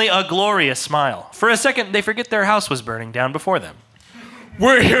family a glorious smile. For a second, they forget their house was burning down before them.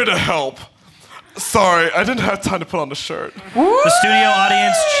 We're here to help. Sorry, I didn't have time to put on the shirt. The studio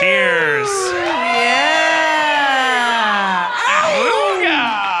audience cheers. Yeah.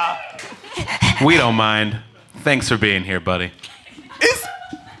 We don't mind. Thanks for being here, buddy.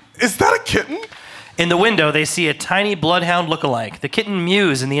 Is that a kitten? In the window, they see a tiny bloodhound look-alike. The kitten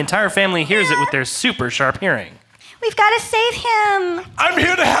mews, and the entire family hears it with their super sharp hearing. We've got to save him. I'm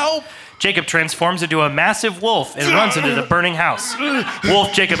here to help. Jacob transforms into a massive wolf and runs into the burning house.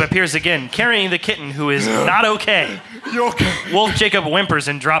 Wolf Jacob appears again, carrying the kitten, who is not okay. You okay? Wolf Jacob whimpers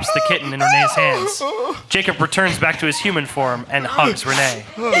and drops the kitten in Renee's hands. Jacob returns back to his human form and hugs Renee.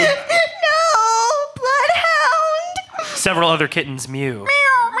 No, Bloodhound. Several other kittens mew.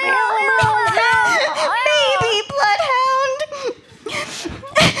 Baby Bloodhound.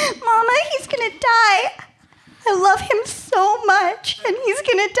 Mama, he's gonna die. I love him so much, and he's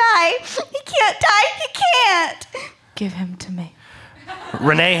gonna die. He can't die. He can't. Give him to me.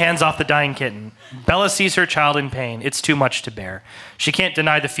 Renee hands off the dying kitten. Bella sees her child in pain. It's too much to bear. She can't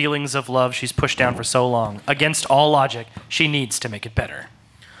deny the feelings of love she's pushed down for so long. Against all logic, she needs to make it better.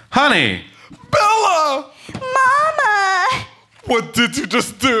 Honey! Bella! Mama! What did you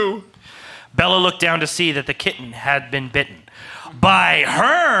just do? Bella looked down to see that the kitten had been bitten. By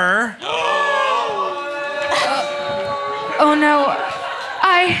her! Oh no,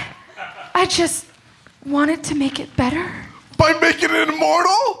 I just wanted to make it better. By making it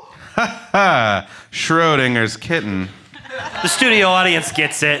immortal? Ha! Schrodinger's kitten. The studio audience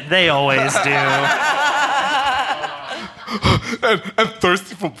gets it. They always do. and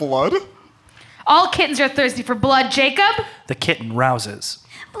thirsty for blood? All kittens are thirsty for blood, Jacob. The kitten rouses.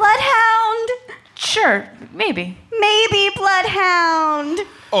 Bloodhound. Sure, maybe. Maybe Bloodhound.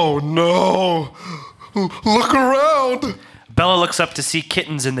 Oh no. Look around. Bella looks up to see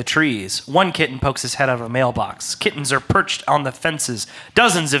kittens in the trees. One kitten pokes his head out of a mailbox. Kittens are perched on the fences.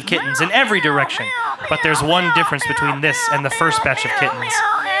 Dozens of kittens in every direction. But there's one difference between this and the first batch of kittens.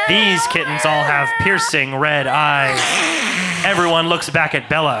 These kittens all have piercing red eyes. Everyone looks back at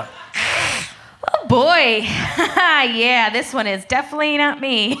Bella. Oh boy. Yeah, this one is definitely not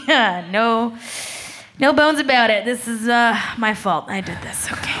me. No bones about it. This is my fault. I did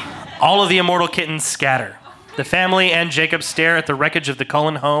this. Okay. All of the immortal kittens scatter. The family and Jacob stare at the wreckage of the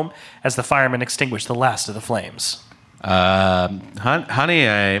Cullen home as the firemen extinguish the last of the flames. Honey,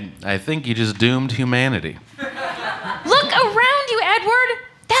 I think you just doomed humanity. Look around you, Edward.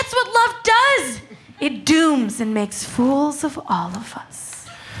 That's what love does. It dooms and makes fools of all of us.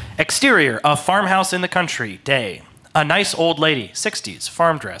 Exterior, a farmhouse in the country, day. A nice old lady, 60s,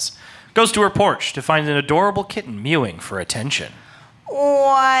 farm dress, goes to her porch to find an adorable kitten mewing for attention.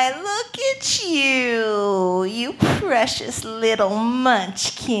 Why, look at you, you precious little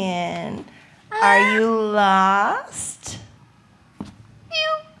munchkin. Are you lost?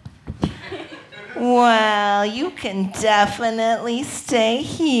 Well, you can definitely stay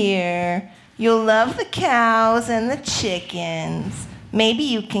here. You'll love the cows and the chickens. Maybe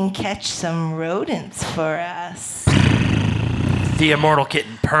you can catch some rodents for us. The immortal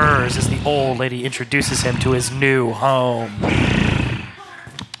kitten purrs as the old lady introduces him to his new home.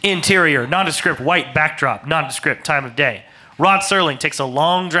 Interior, nondescript white backdrop, nondescript time of day. Rod Serling takes a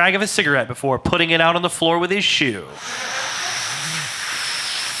long drag of his cigarette before putting it out on the floor with his shoe.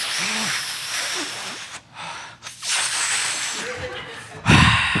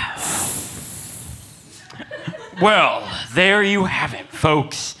 Well, there you have it,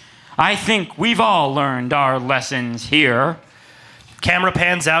 folks. I think we've all learned our lessons here. Camera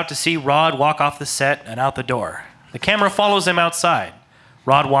pans out to see Rod walk off the set and out the door. The camera follows him outside.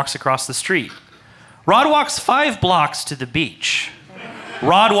 Rod walks across the street. Rod walks 5 blocks to the beach.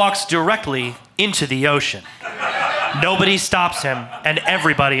 Rod walks directly into the ocean. Nobody stops him, and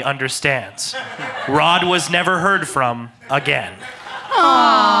everybody understands. Rod was never heard from again.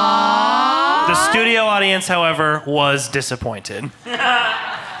 Aww. The studio audience, however, was disappointed.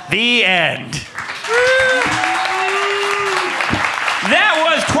 The end. That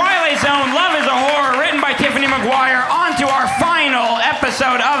was Twilight Zone, Love is a Horror, written by Tiffany McGuire. On to our final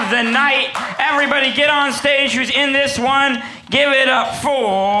episode of the night. Everybody get on stage who's in this one. Give it up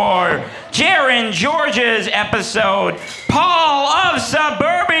for Jaron George's episode, Paul of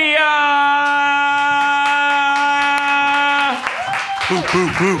Suburbia. Blue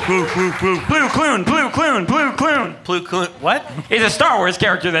Clune. What? He's a Star Wars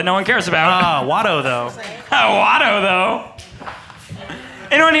character that no one cares about. Watto, though. Watto, though.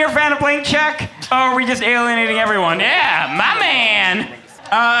 Anyone here a fan of Blank Check? Or are we just alienating everyone? Yeah, my man.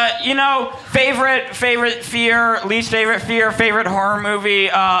 Favorite fear, least favorite fear, favorite horror movie,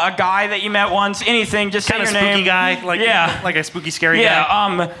 a guy that you met once, anything, just say your name. Kind of spooky guy, like a spooky, scary guy.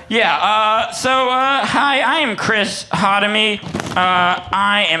 Hi, I am Chris Hodemy.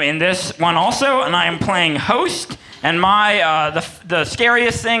 I am in this one also, and I am playing host. And my the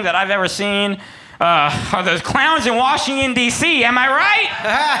scariest thing that I've ever seen are those clowns in Washington, D.C. Am I right?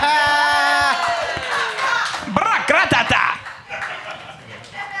 Bra-gratata.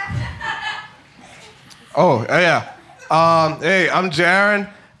 Oh, yeah. Hey, I'm Jaron,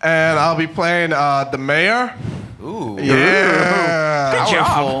 and I'll be playing the mayor. Ooh. Yeah. Good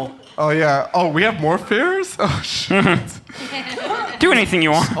job. Oh, yeah. Oh, we have more fears? Oh, shit. Do anything you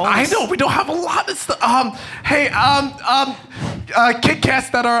want. I know, we don't have a lot of stuff. Hey, Kit Kats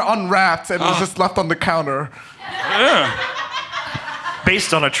that are unwrapped and was just left on the counter.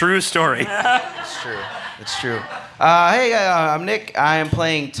 Based on a true story. It's true. Hey, I'm Nick. I am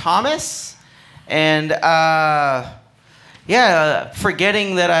playing Thomas. And,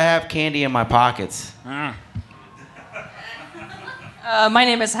 forgetting that I have candy in my pockets. My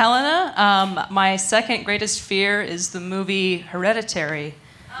name is Helena. My second greatest fear is the movie Hereditary,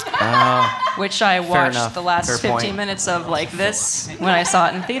 which I watched the last 15 minutes of like this when I saw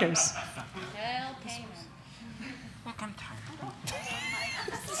it in theaters.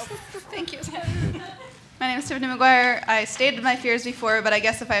 Thank you. My name is Tiffany McGuire. I stated my fears before, but I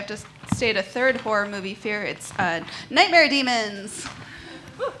guess if I have to state a third horror movie fear, it's Nightmare Demons.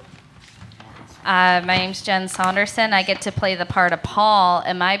 My name's Jen Saunderson. I get to play the part of Paul,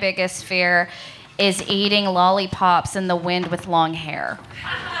 and my biggest fear is eating lollipops in the wind with long hair.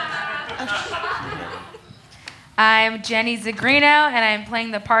 I'm Jenny Zagrino, and I'm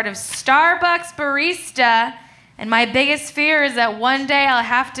playing the part of Starbucks barista. And my biggest fear is that one day I'll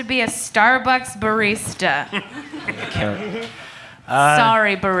have to be a Starbucks barista.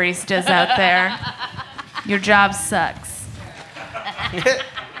 Sorry, baristas out there. Your job sucks.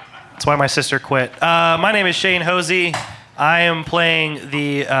 That's why my sister quit. My name is Shane Hosey. I am playing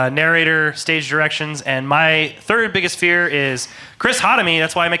the narrator, stage directions, and my third biggest fear is Chris Hotomy.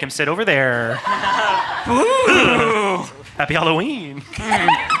 That's why I make him sit over there. Ooh. Happy Halloween.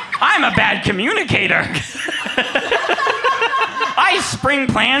 I'm a bad communicator. I spring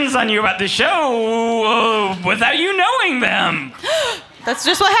plans on you about the show without you knowing them. That's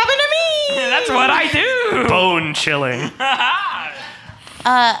just what happened to me. That's what I do. Bone chilling.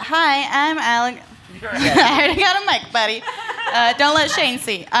 Hi, I'm Alex. I already got a mic, buddy. Don't let Shane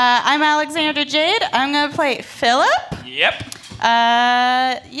see. I'm Alexandra Jade. I'm gonna play Philip. Yep.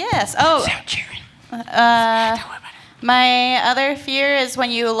 Yes. Oh. My other fear is when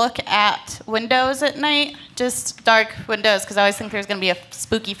you look at windows at night, just dark windows, because I always think there's gonna be a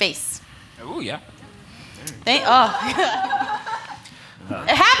spooky face. Oh yeah. It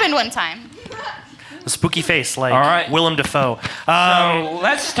happened one time. A spooky face, like All right. Willem Dafoe. So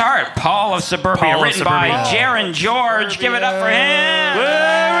let's start. Paul of Suburbia, Paul of written by Suburbia. Jaron George. Give it up for him.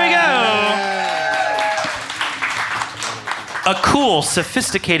 There we go. A cool,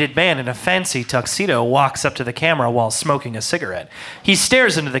 sophisticated man in a fancy tuxedo walks up to the camera while smoking a cigarette. He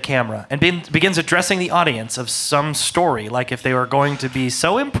stares into the camera and begins addressing the audience of some story, like if they were going to be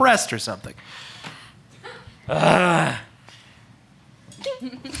so impressed or something.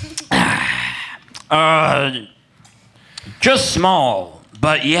 Just small,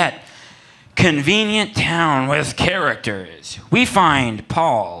 but yet convenient town with characters. We find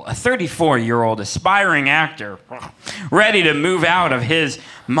Paul, a 34-year-old aspiring actor, ready to move out of his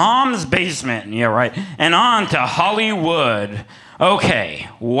mom's basement, yeah right, and on to Hollywood. Okay,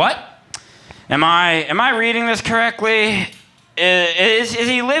 what? Am I reading this correctly? Is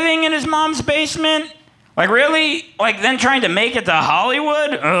he living in his mom's basement? Like really? Like then trying to make it to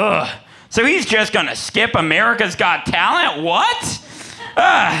Hollywood? Ugh. So he's just gonna skip America's Got Talent? What?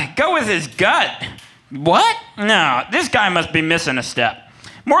 Go with his gut. What? No, this guy must be missing a step.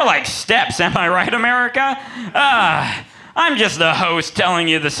 More like steps, am I right, America? I'm just the host telling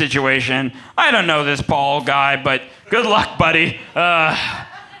you the situation. I don't know this Paul guy, but good luck, buddy. Why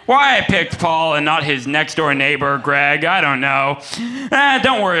I picked Paul and not his next-door neighbor, Greg, I don't know.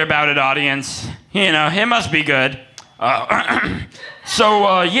 Don't worry about it, audience. You know, it must be good.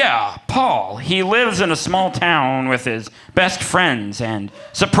 Yeah, Paul, he lives in a small town with his best friends, and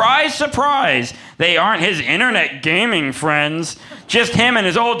surprise, surprise, they aren't his internet gaming friends, just him and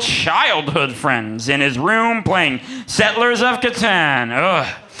his old childhood friends in his room playing Settlers of Catan. Ugh.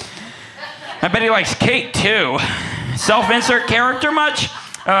 I bet he likes Kate, too. Self-insert character much?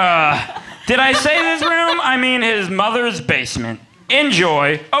 Did I say this room? I mean his mother's basement.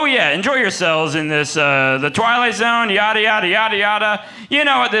 Enjoy. Oh yeah, enjoy yourselves in this, the Twilight Zone, yada, yada, yada, yada. You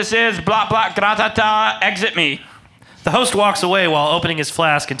know what this is, blah, blah, gratata, exit me. The host walks away while opening his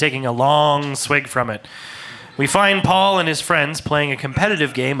flask and taking a long swig from it. We find Paul and his friends playing a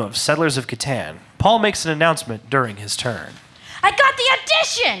competitive game of Settlers of Catan. Paul makes an announcement during his turn. I got the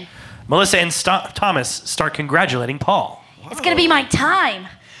audition! Melissa and Thomas start congratulating Paul. It's gonna be my time.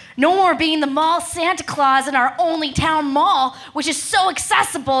 No more being the mall Santa Claus in our only town mall, which is so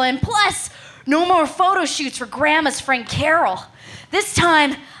accessible, and plus, no more photo shoots for Grandma's friend Carol. This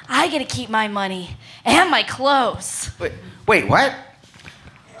time, I get to keep my money and my clothes. Wait, what?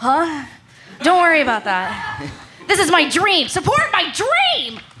 Huh? Don't worry about that. This is my dream. Support my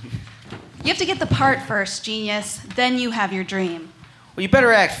dream! You have to get the part first, genius. Then you have your dream. Well, you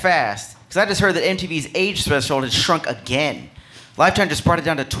better act fast, because I just heard that MTV's age threshold has shrunk again. Lifetime just brought it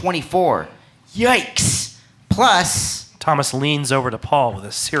down to 24. Yikes! Plus... Thomas leans over to Paul with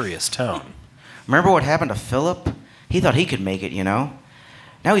a serious tone. Remember what happened to Philip? He thought he could make it, you know?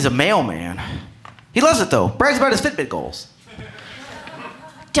 Now he's a mailman. He loves it, though. Brags about his Fitbit goals.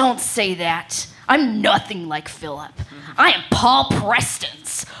 Don't say that. I'm nothing like Philip. I am Paul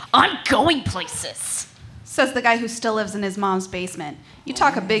Preston's. I'm going places. Says the guy who still lives in his mom's basement. You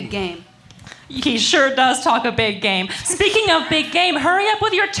talk a big game. He sure does talk a big game. Speaking of big game, hurry up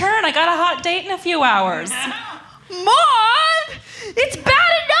with your turn. I got a hot date in a few hours. Mom! It's bad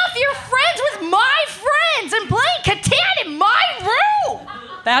enough you're friends with my friends and playing Catan in my room!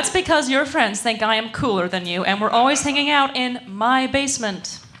 That's because your friends think I am cooler than you, and we're always hanging out in my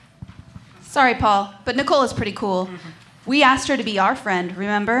basement. Sorry, Paul, but Nicole is pretty cool. We asked her to be our friend,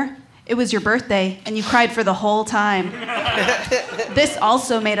 remember? It was your birthday, and you cried for the whole time. This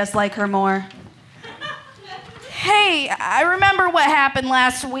also made us like her more. Hey, I remember what happened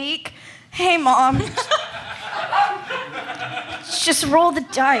last week. Hey, Mom. Just roll the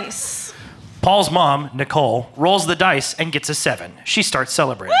dice. Paul's mom, Nicole, rolls the dice and gets a 7. She starts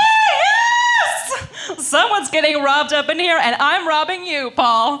celebrating. Yes! Someone's getting robbed up in here, and I'm robbing you,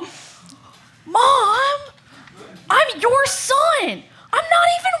 Paul. Mom, I'm your son. I'm not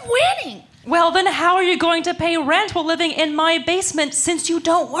even winning. Well, then how are you going to pay rent while living in my basement since you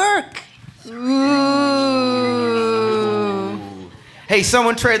don't work? Ooh. Hey,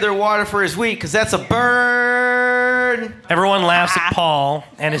 someone trade their water for his wheat, because that's a burn. Everyone laughs at Paul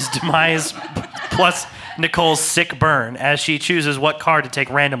and his demise, plus Nicole's sick burn, as she chooses what card to take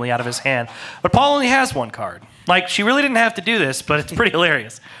randomly out of his hand. But Paul only has one card. Like, she really didn't have to do this, but it's pretty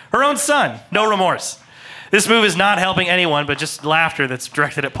hilarious. Her own son, no remorse. This move is not helping anyone, but just laughter that's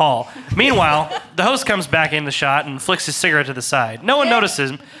directed at Paul. Meanwhile, the host comes back in the shot and flicks his cigarette to the side. No one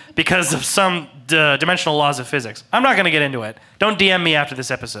notices him because of some dimensional laws of physics. I'm not going to get into it. Don't DM me after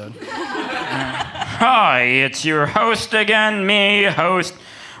this episode. Hi, it's your host again, me, host.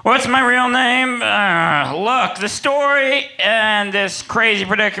 What's my real name? Look, the story and this crazy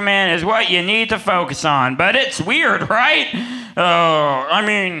predicament is what you need to focus on, but it's weird, right? I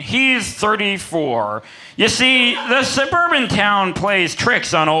mean, he's 34. You see, the suburban town plays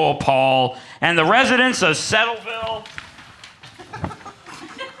tricks on old Paul, and the residents of Settleville...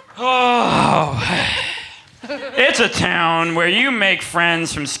 It's a town where you make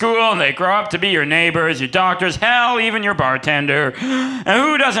friends from school and they grow up to be your neighbors, your doctors, hell, even your bartender. And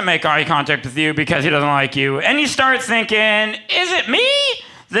who doesn't make eye contact with you because he doesn't like you? And you start thinking, is it me?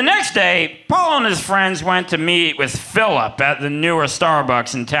 The next day, Paul and his friends went to meet with Philip at the newer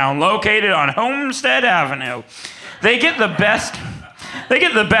Starbucks in town, located on Homestead Avenue. They get the best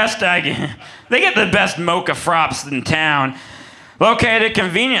mocha frops in town. Located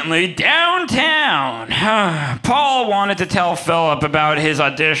conveniently downtown. Paul wanted to tell Philip about his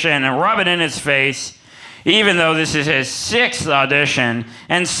audition and rub it in his face, even though this is his 6th audition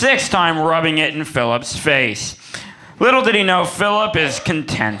and 6th time rubbing it in Philip's face. Little did he know Philip is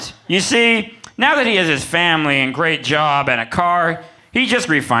content. You see, now that he has his family and great job and a car, he just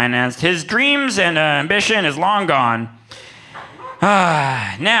refinanced. His dreams and ambition is long gone.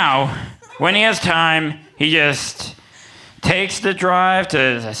 Now, when he has time, he just takes the drive to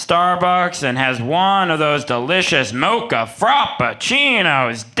the Starbucks and has one of those delicious mocha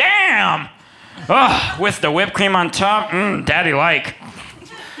frappuccinos. Damn! With the whipped cream on top, daddy like.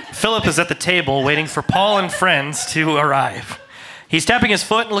 Philip is at the table waiting for Paul and friends to arrive. He's tapping his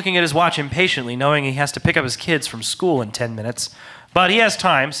foot and looking at his watch impatiently, knowing he has to pick up his kids from school in 10 minutes. But he has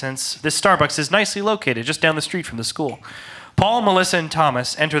time, since this Starbucks is nicely located just down the street from the school. Paul, Melissa, and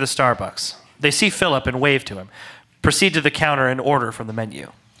Thomas enter the Starbucks. They see Philip and wave to him. Proceed to the counter and order from the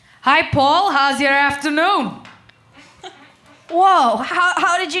menu. Hi, Paul. How's your afternoon? Whoa,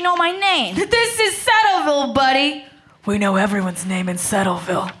 how did you know my name? This is Settleville, buddy. We know everyone's name in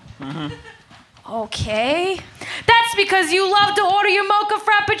Settleville. Okay. That's because you love to order your mocha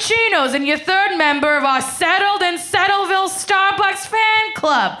frappuccinos and you're 3rd member of our Settled in Settleville Starbucks fan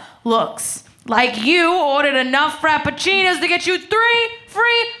club. Looks like you ordered enough frappuccinos to get you 3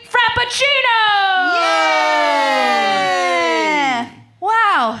 free frappuccinos! Yeah!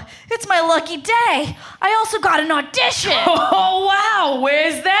 Wow, it's my lucky day. I also got an audition. Oh, wow.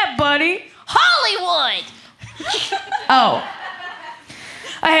 Where's that, buddy? Hollywood! Oh.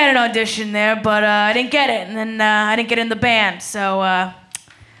 I had an audition there, but I didn't get it, and then I didn't get in the band, so,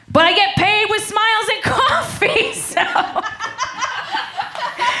 but I get paid with smiles and coffee, so...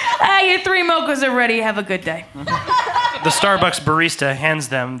 your 3 mochas are ready. Have a good day. The Starbucks barista hands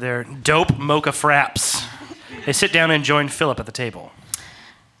them their dope mocha fraps. They sit down and join Philip at the table.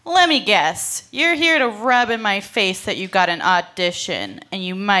 Let me guess. You're here to rub in my face that you got an audition and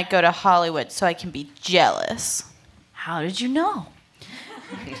you might go to Hollywood so I can be jealous. How did you know?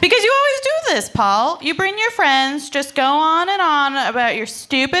 Because you always do this, Paul. You bring your friends, just go on and on about your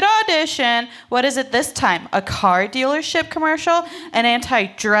stupid audition. What is it this time? A car dealership commercial? An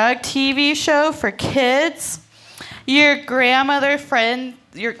anti-drug TV show for kids? Your grandmother's friend's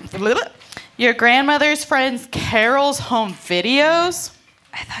Carol's home videos?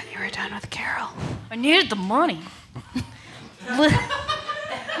 I thought you were done with Carol. I needed the money.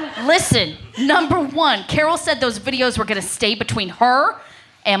 Listen, number 1, Carol said those videos were gonna stay between her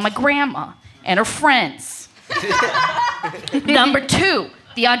and my grandma and her friends. Number 2,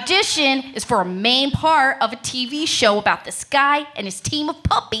 the audition is for a main part of a TV show about this guy and his team of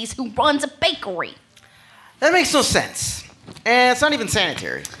puppies who runs a bakery. That makes no sense. And it's not even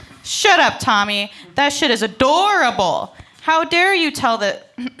sanitary. Shut up, Tommy. That shit is adorable. How dare you tell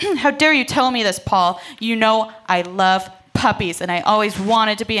me this, Paul? You know I love puppies, and I always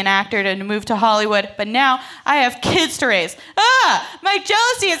wanted to be an actor and to move to Hollywood, but now I have kids to raise. My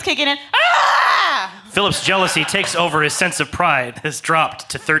jealousy is kicking in. Philip's jealousy takes over his sense of pride, has dropped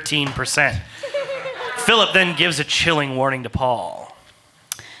to 13%. Philip then gives a chilling warning to Paul.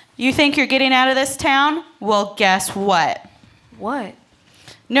 You think you're getting out of this town? Well, guess what? What?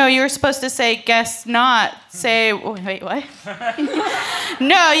 No, you were supposed to say, guess not. Say, wait, what?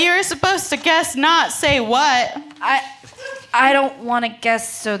 No, you were supposed to guess not. Say what? I don't want to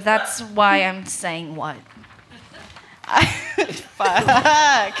guess, so that's why I'm saying what.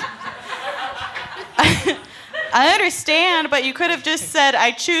 Fuck. I understand, but you could have just said,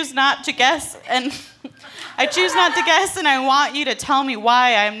 I choose not to guess, and I choose not to guess, and I want you to tell me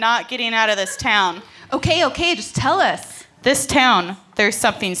why I'm not getting out of this town. Okay, just tell us. This town, there's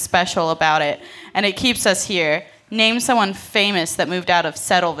something special about it, and it keeps us here. Name someone famous that moved out of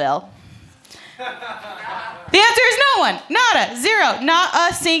Settleville. The answer is no one. Nada. Zero. Not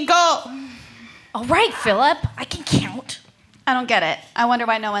a single. All right, Philip, I can count. I don't get it. I wonder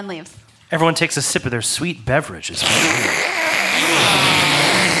why no one leaves. Everyone takes a sip of their sweet beverages.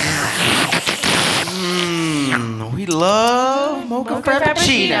 We love mocha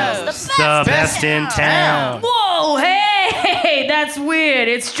frappuccinos. The best in town. Whoa, hey, that's weird.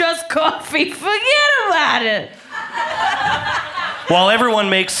 It's just coffee. Forget about it. While everyone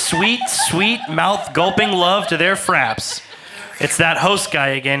makes sweet, mouth-gulping love to their fraps, it's that host guy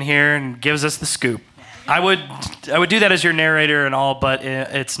again here and gives us the scoop. I would do that as your narrator and all, but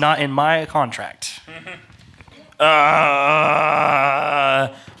it's not in my contract.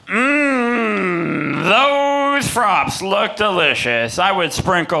 Those frops look delicious. I would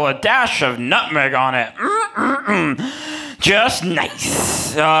sprinkle a dash of nutmeg on it. Just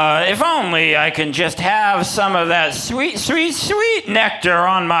nice. If only I can just have some of that sweet nectar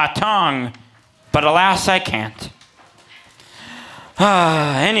on my tongue. But alas, I can't.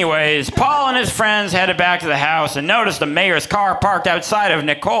 Anyways, Paul and his friends headed back to the house and noticed the mayor's car parked outside of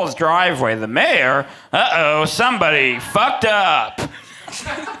Nicole's driveway. The mayor? Uh-oh, somebody fucked up.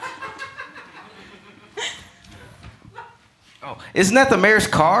 Oh, isn't that the mayor's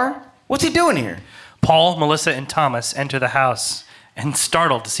car? What's he doing here? Paul, Melissa, and Thomas enter the house and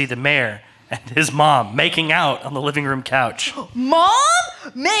startled to see the mayor and his mom making out on the living room couch. Mom?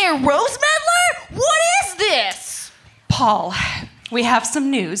 Mayor Rosemedler? What is this? Paul, we have some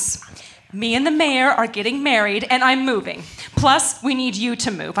news. Me and the mayor are getting married, and I'm moving. Plus, we need you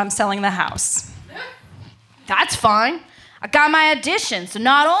to move. I'm selling the house. That's fine. I got my addition, so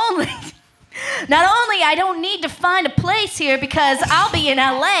not only I don't need to find a place here because I'll be in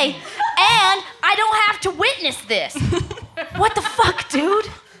LA, and I don't have to witness this. What the fuck, dude?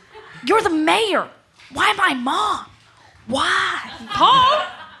 You're the mayor. Why my mom? Why? Paul,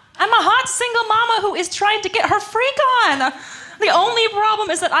 I'm a hot single mama who is trying to get her freak on. The only problem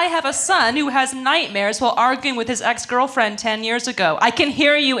is that I have a son who has nightmares while arguing with his ex-girlfriend 10 years ago. I can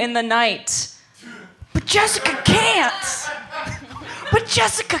hear you in the night. But Jessica can't.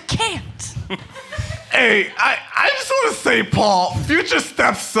 Hey, I just want to say, Paul, future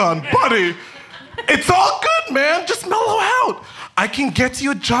stepson, buddy, it's all good, man. Just mellow out. I can get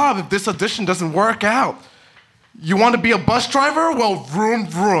you a job if this audition doesn't work out. You want to be a bus driver? Well, vroom,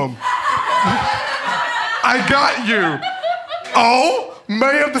 vroom. I got you. Oh,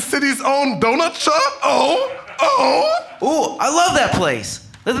 mayor of the city's own donut shop? Oh. Ooh, I love that place.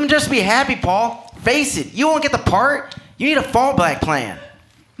 Let them just be happy, Paul. Face it, you won't get the part. You need a fallback plan.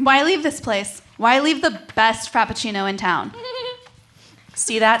 Why leave this place? Why leave the best frappuccino in town?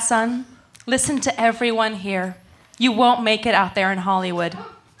 See that, son? Listen to everyone here. You won't make it out there in Hollywood.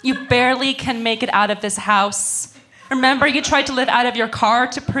 You barely can make it out of this house. Remember you tried to live out of your car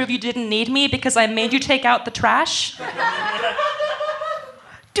to prove you didn't need me because I made you take out the trash?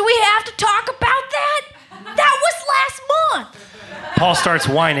 Do we have to talk about that? That was last month. Paul starts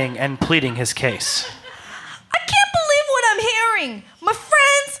whining and pleading his case. I can't believe what I'm hearing. My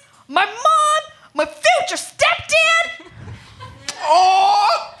friends, my mom, my future stepdad.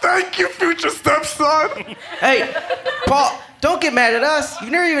 Oh, thank you, future stepson. Hey, Paul, don't get mad at us.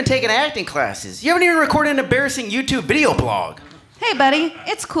 You've never even taken acting classes. You haven't even recorded an embarrassing YouTube video blog. Hey, buddy,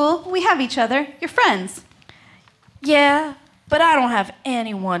 it's cool. We have each other. You're friends. Yeah, but I don't have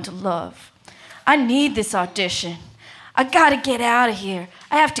anyone to love. I need this audition. I gotta get out of here.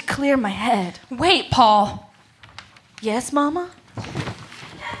 I have to clear my head. Wait, Paul. Yes, Mama?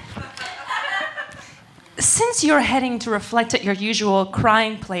 Since you're heading to reflect at your usual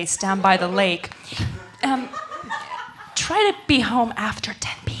crying place down by the lake, try to be home after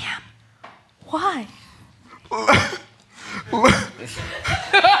 10 p.m. Why?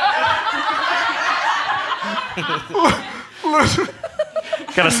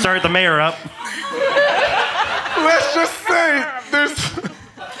 Gotta start the mayor up. Let's just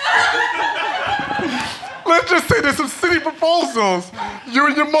say there's some city proposals. you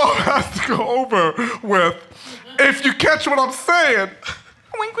and your mom have to go over with, if you catch what I'm saying.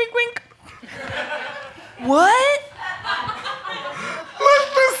 Wink, wink, wink. What?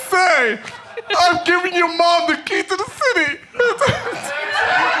 Let's just say I'm giving your mom the key to the city.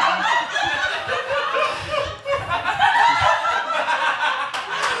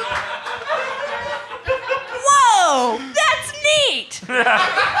 Whoa, that's neat.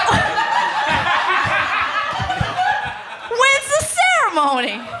 When's the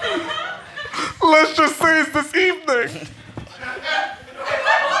ceremony? Let's just say it's this evening.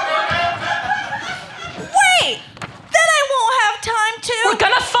 Wait, then I won't have time to. We're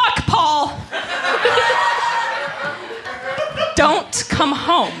gonna fuck, Paul. Don't come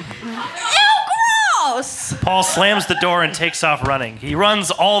home. Ew, gross. Paul slams the door and takes off running. He runs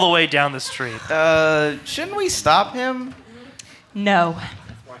all the way down the street. Shouldn't we stop him? No.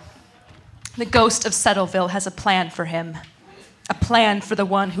 The ghost of Settleville has a plan for him. A plan for the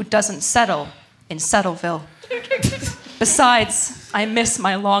one who doesn't settle in Settleville. Besides, I miss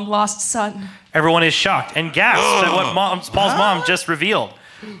my long-lost son. Everyone is shocked and gasps at what Paul's mom just revealed.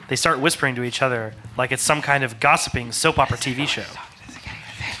 They start whispering to each other like it's some kind of gossiping soap opera TV show.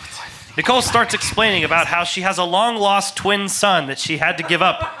 Nicole starts explaining about how she has a long-lost twin son that she had to give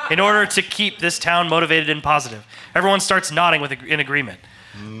up in order to keep this town motivated and positive. Everyone starts nodding in agreement.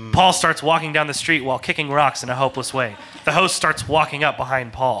 Paul starts walking down the street while kicking rocks in a hopeless way. The host starts walking up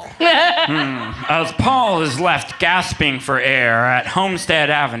behind Paul. As Paul is left gasping for air at Homestead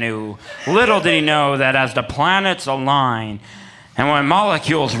Avenue, little did he know that as the planets align and when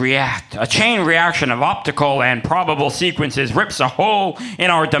molecules react, a chain reaction of optical and probable sequences rips a hole in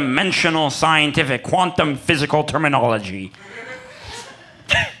our dimensional scientific quantum physical terminology.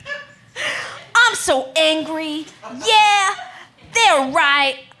 I'm so angry. Yeah, they're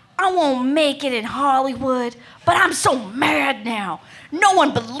right. I won't make it in Hollywood, but I'm so mad now. No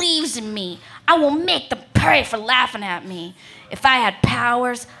one believes in me. I will make them pay for laughing at me. If I had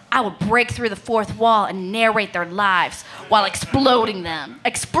powers, I would break through the fourth wall and narrate their lives while exploiting them.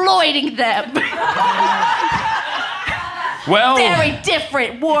 Well, very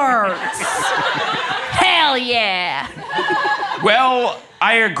different words. Hell yeah. Well,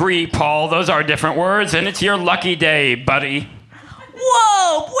 I agree, Paul. Those are different words, and it's your lucky day, buddy.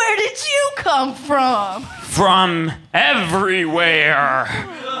 Whoa, where did you come from? From everywhere.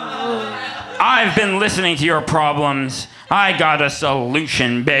 I've been listening to your problems. I got a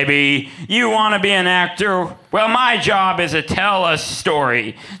solution, baby. You want to be an actor? Well, my job is to tell a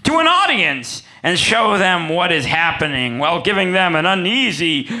story to an audience and show them what is happening while giving them an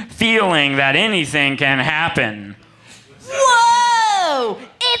uneasy feeling that anything can happen. Whoa!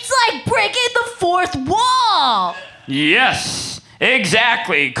 It's like breaking the fourth wall! Yes,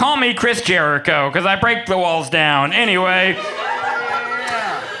 exactly. Call me Chris Jericho, because I break the walls down. Anyway.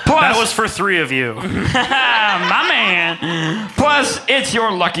 That was for 3 of you. My man. Plus, it's your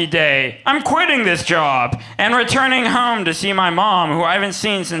lucky day. I'm quitting this job and returning home to see my mom, who I haven't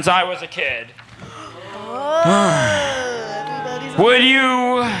seen since I was a kid. Would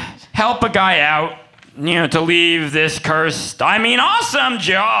you help a guy out, to leave this cursed, awesome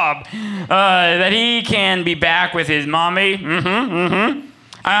job, that he can be back with his mommy? In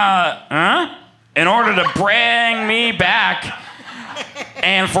order to bring me back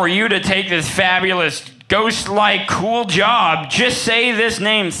and for you to take this fabulous, ghost-like, cool job, just say this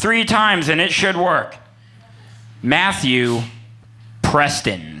name 3 times and it should work. Matthew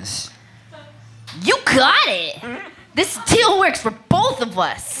Prestons. You got it. This deal works for both of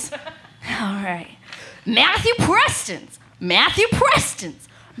us. All right. Matthew Prestons. Matthew Prestons.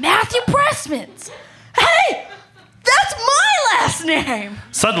 Matthew Prestons. Hey, that's my last name.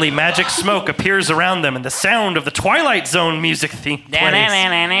 Suddenly, magic smoke appears around them and the sound of the Twilight Zone music theme plays. Now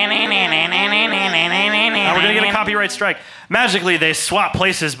we're going to get a copyright strike. Magically, they swap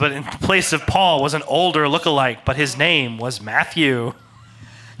places, but in place of Paul was an older lookalike, but his name was Matthew.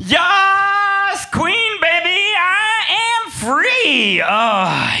 Yas, queen, baby, I am free.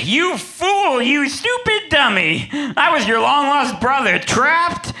 You fool, you stupid dummy. I was your long-lost brother,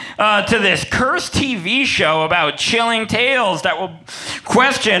 trapped to this cursed TV show about chilling tales that will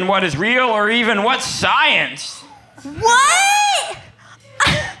question what is real or even what's science. What?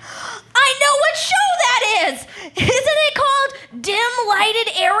 I know what show that is. Isn't it called Dim Lighted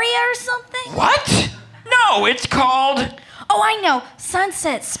Area or something? What? No, it's called... Oh, I know.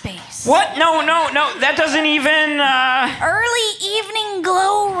 Sunset Space. What? No. That doesn't even, Early Evening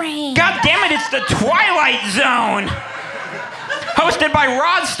Glow Range. God damn it, it's the Twilight Zone! Hosted by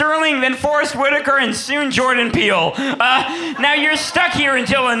Rod Sterling, then Forrest Whitaker, and soon Jordan Peele. Now you're stuck here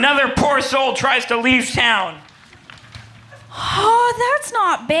until another poor soul tries to leave town. Oh, that's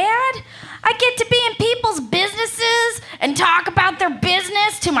not bad. I get to be in people's businesses and talk about their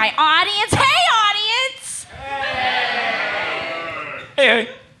business to my audience. Hey, audience! Hey.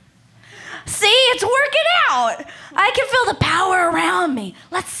 See, it's working out. I can feel the power around me.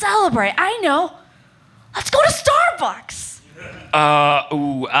 Let's celebrate. I know. Let's go to Starbucks.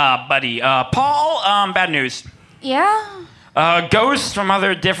 Buddy. Paul, bad news. Yeah? Ghosts from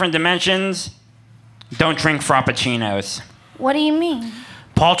other different dimensions don't drink frappuccinos. What do you mean?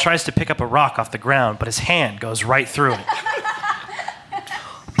 Paul tries to pick up a rock off the ground, but his hand goes right through it.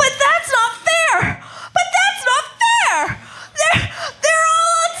 But that's not fair. They're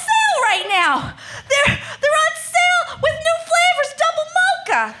all on sale right now. They're on sale with new flavors, double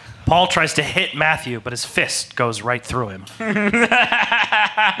mocha. Paul tries to hit Matthew, but his fist goes right through him.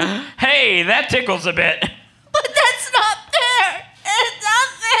 Hey, that tickles a bit. But that's not fair. It's not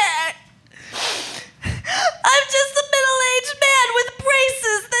fair. I'm just a middle-aged man with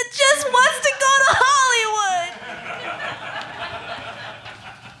braces that just wants to go to Hollywood.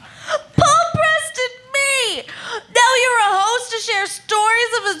 Paul Preston, me. Now you're a host to share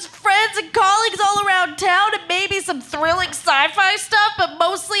stories of his friends and colleagues all around town and maybe some thrilling sci-fi stuff, but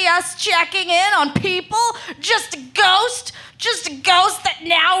mostly us checking in on people. Just a ghost that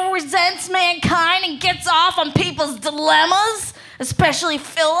now resents mankind and gets off on people's dilemmas, especially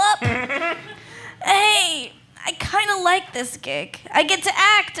Philip. Hey, I kind of like this gig. I get to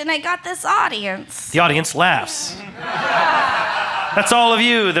act and I got this audience. The audience laughs. That's all of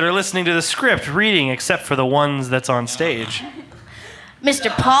you that are listening to the script reading, except for the ones that's on stage. Mr.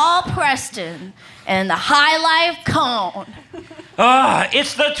 Paul Preston and the High Life Cone.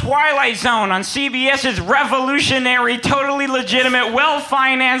 It's The Twilight Zone on CBS's revolutionary, totally legitimate,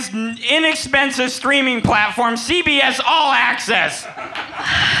 well-financed, inexpensive streaming platform, CBS All Access.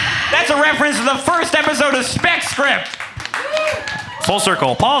 That's a reference to the first episode of Spec Script. Full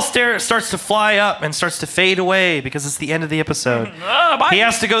circle. Paul starts to fly up and starts to fade away because it's the end of the episode. He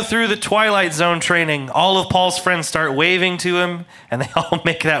has to go through the Twilight Zone training. All of Paul's friends start waving to him, and they all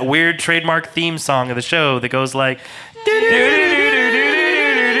make that weird trademark theme song of the show that goes like... That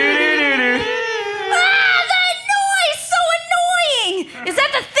noise! So annoying! Is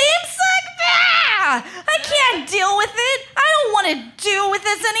that the theme song? I can't deal with it. I don't want to deal with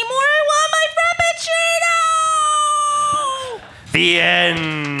this anymore. I want my frappuccino! The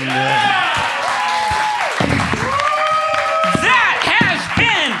end. That has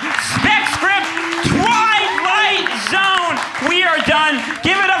been Spec Script Twilight Zone. We are done.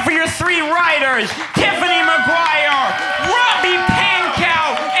 Give it up for your three writers, Tiffany McGuire, Robbie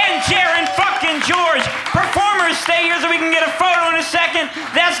Pankow, and Jaron fucking George. Performers, stay here so we can get a photo in a second.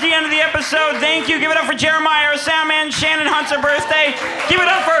 That's the end of the episode. Thank you. Give it up for Jeremiah, our soundman, Shannon Hunt's birthday. Give it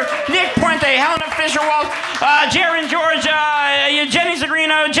up for Nick Puente, Helena Fisher-Walt, Jaron George, Jenny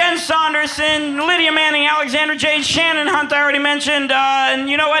Zagrino, Jen Saunderson, Lydia Manning, Alexander J, Shannon Hunt, I already mentioned. And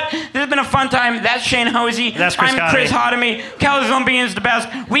you know what? This has been a fun time. That's Shane Hosey. That's Chris I'm Chris Hodemy. Calzone Bean's the best.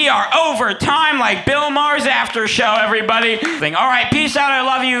 We are over time like Bill Maher's after show, everybody. All right, peace out. I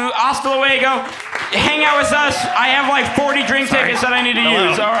love you. Hasta luego. Hang out with us. I have like 40 drink tickets that I need to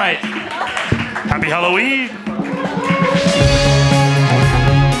use. All right. Happy Halloween.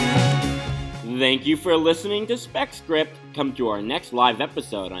 Thank you for listening to Spec Script. Come to our next live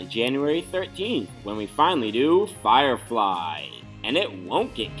episode on January 13th when we finally do Firefly. And it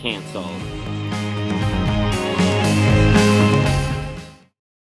won't get canceled.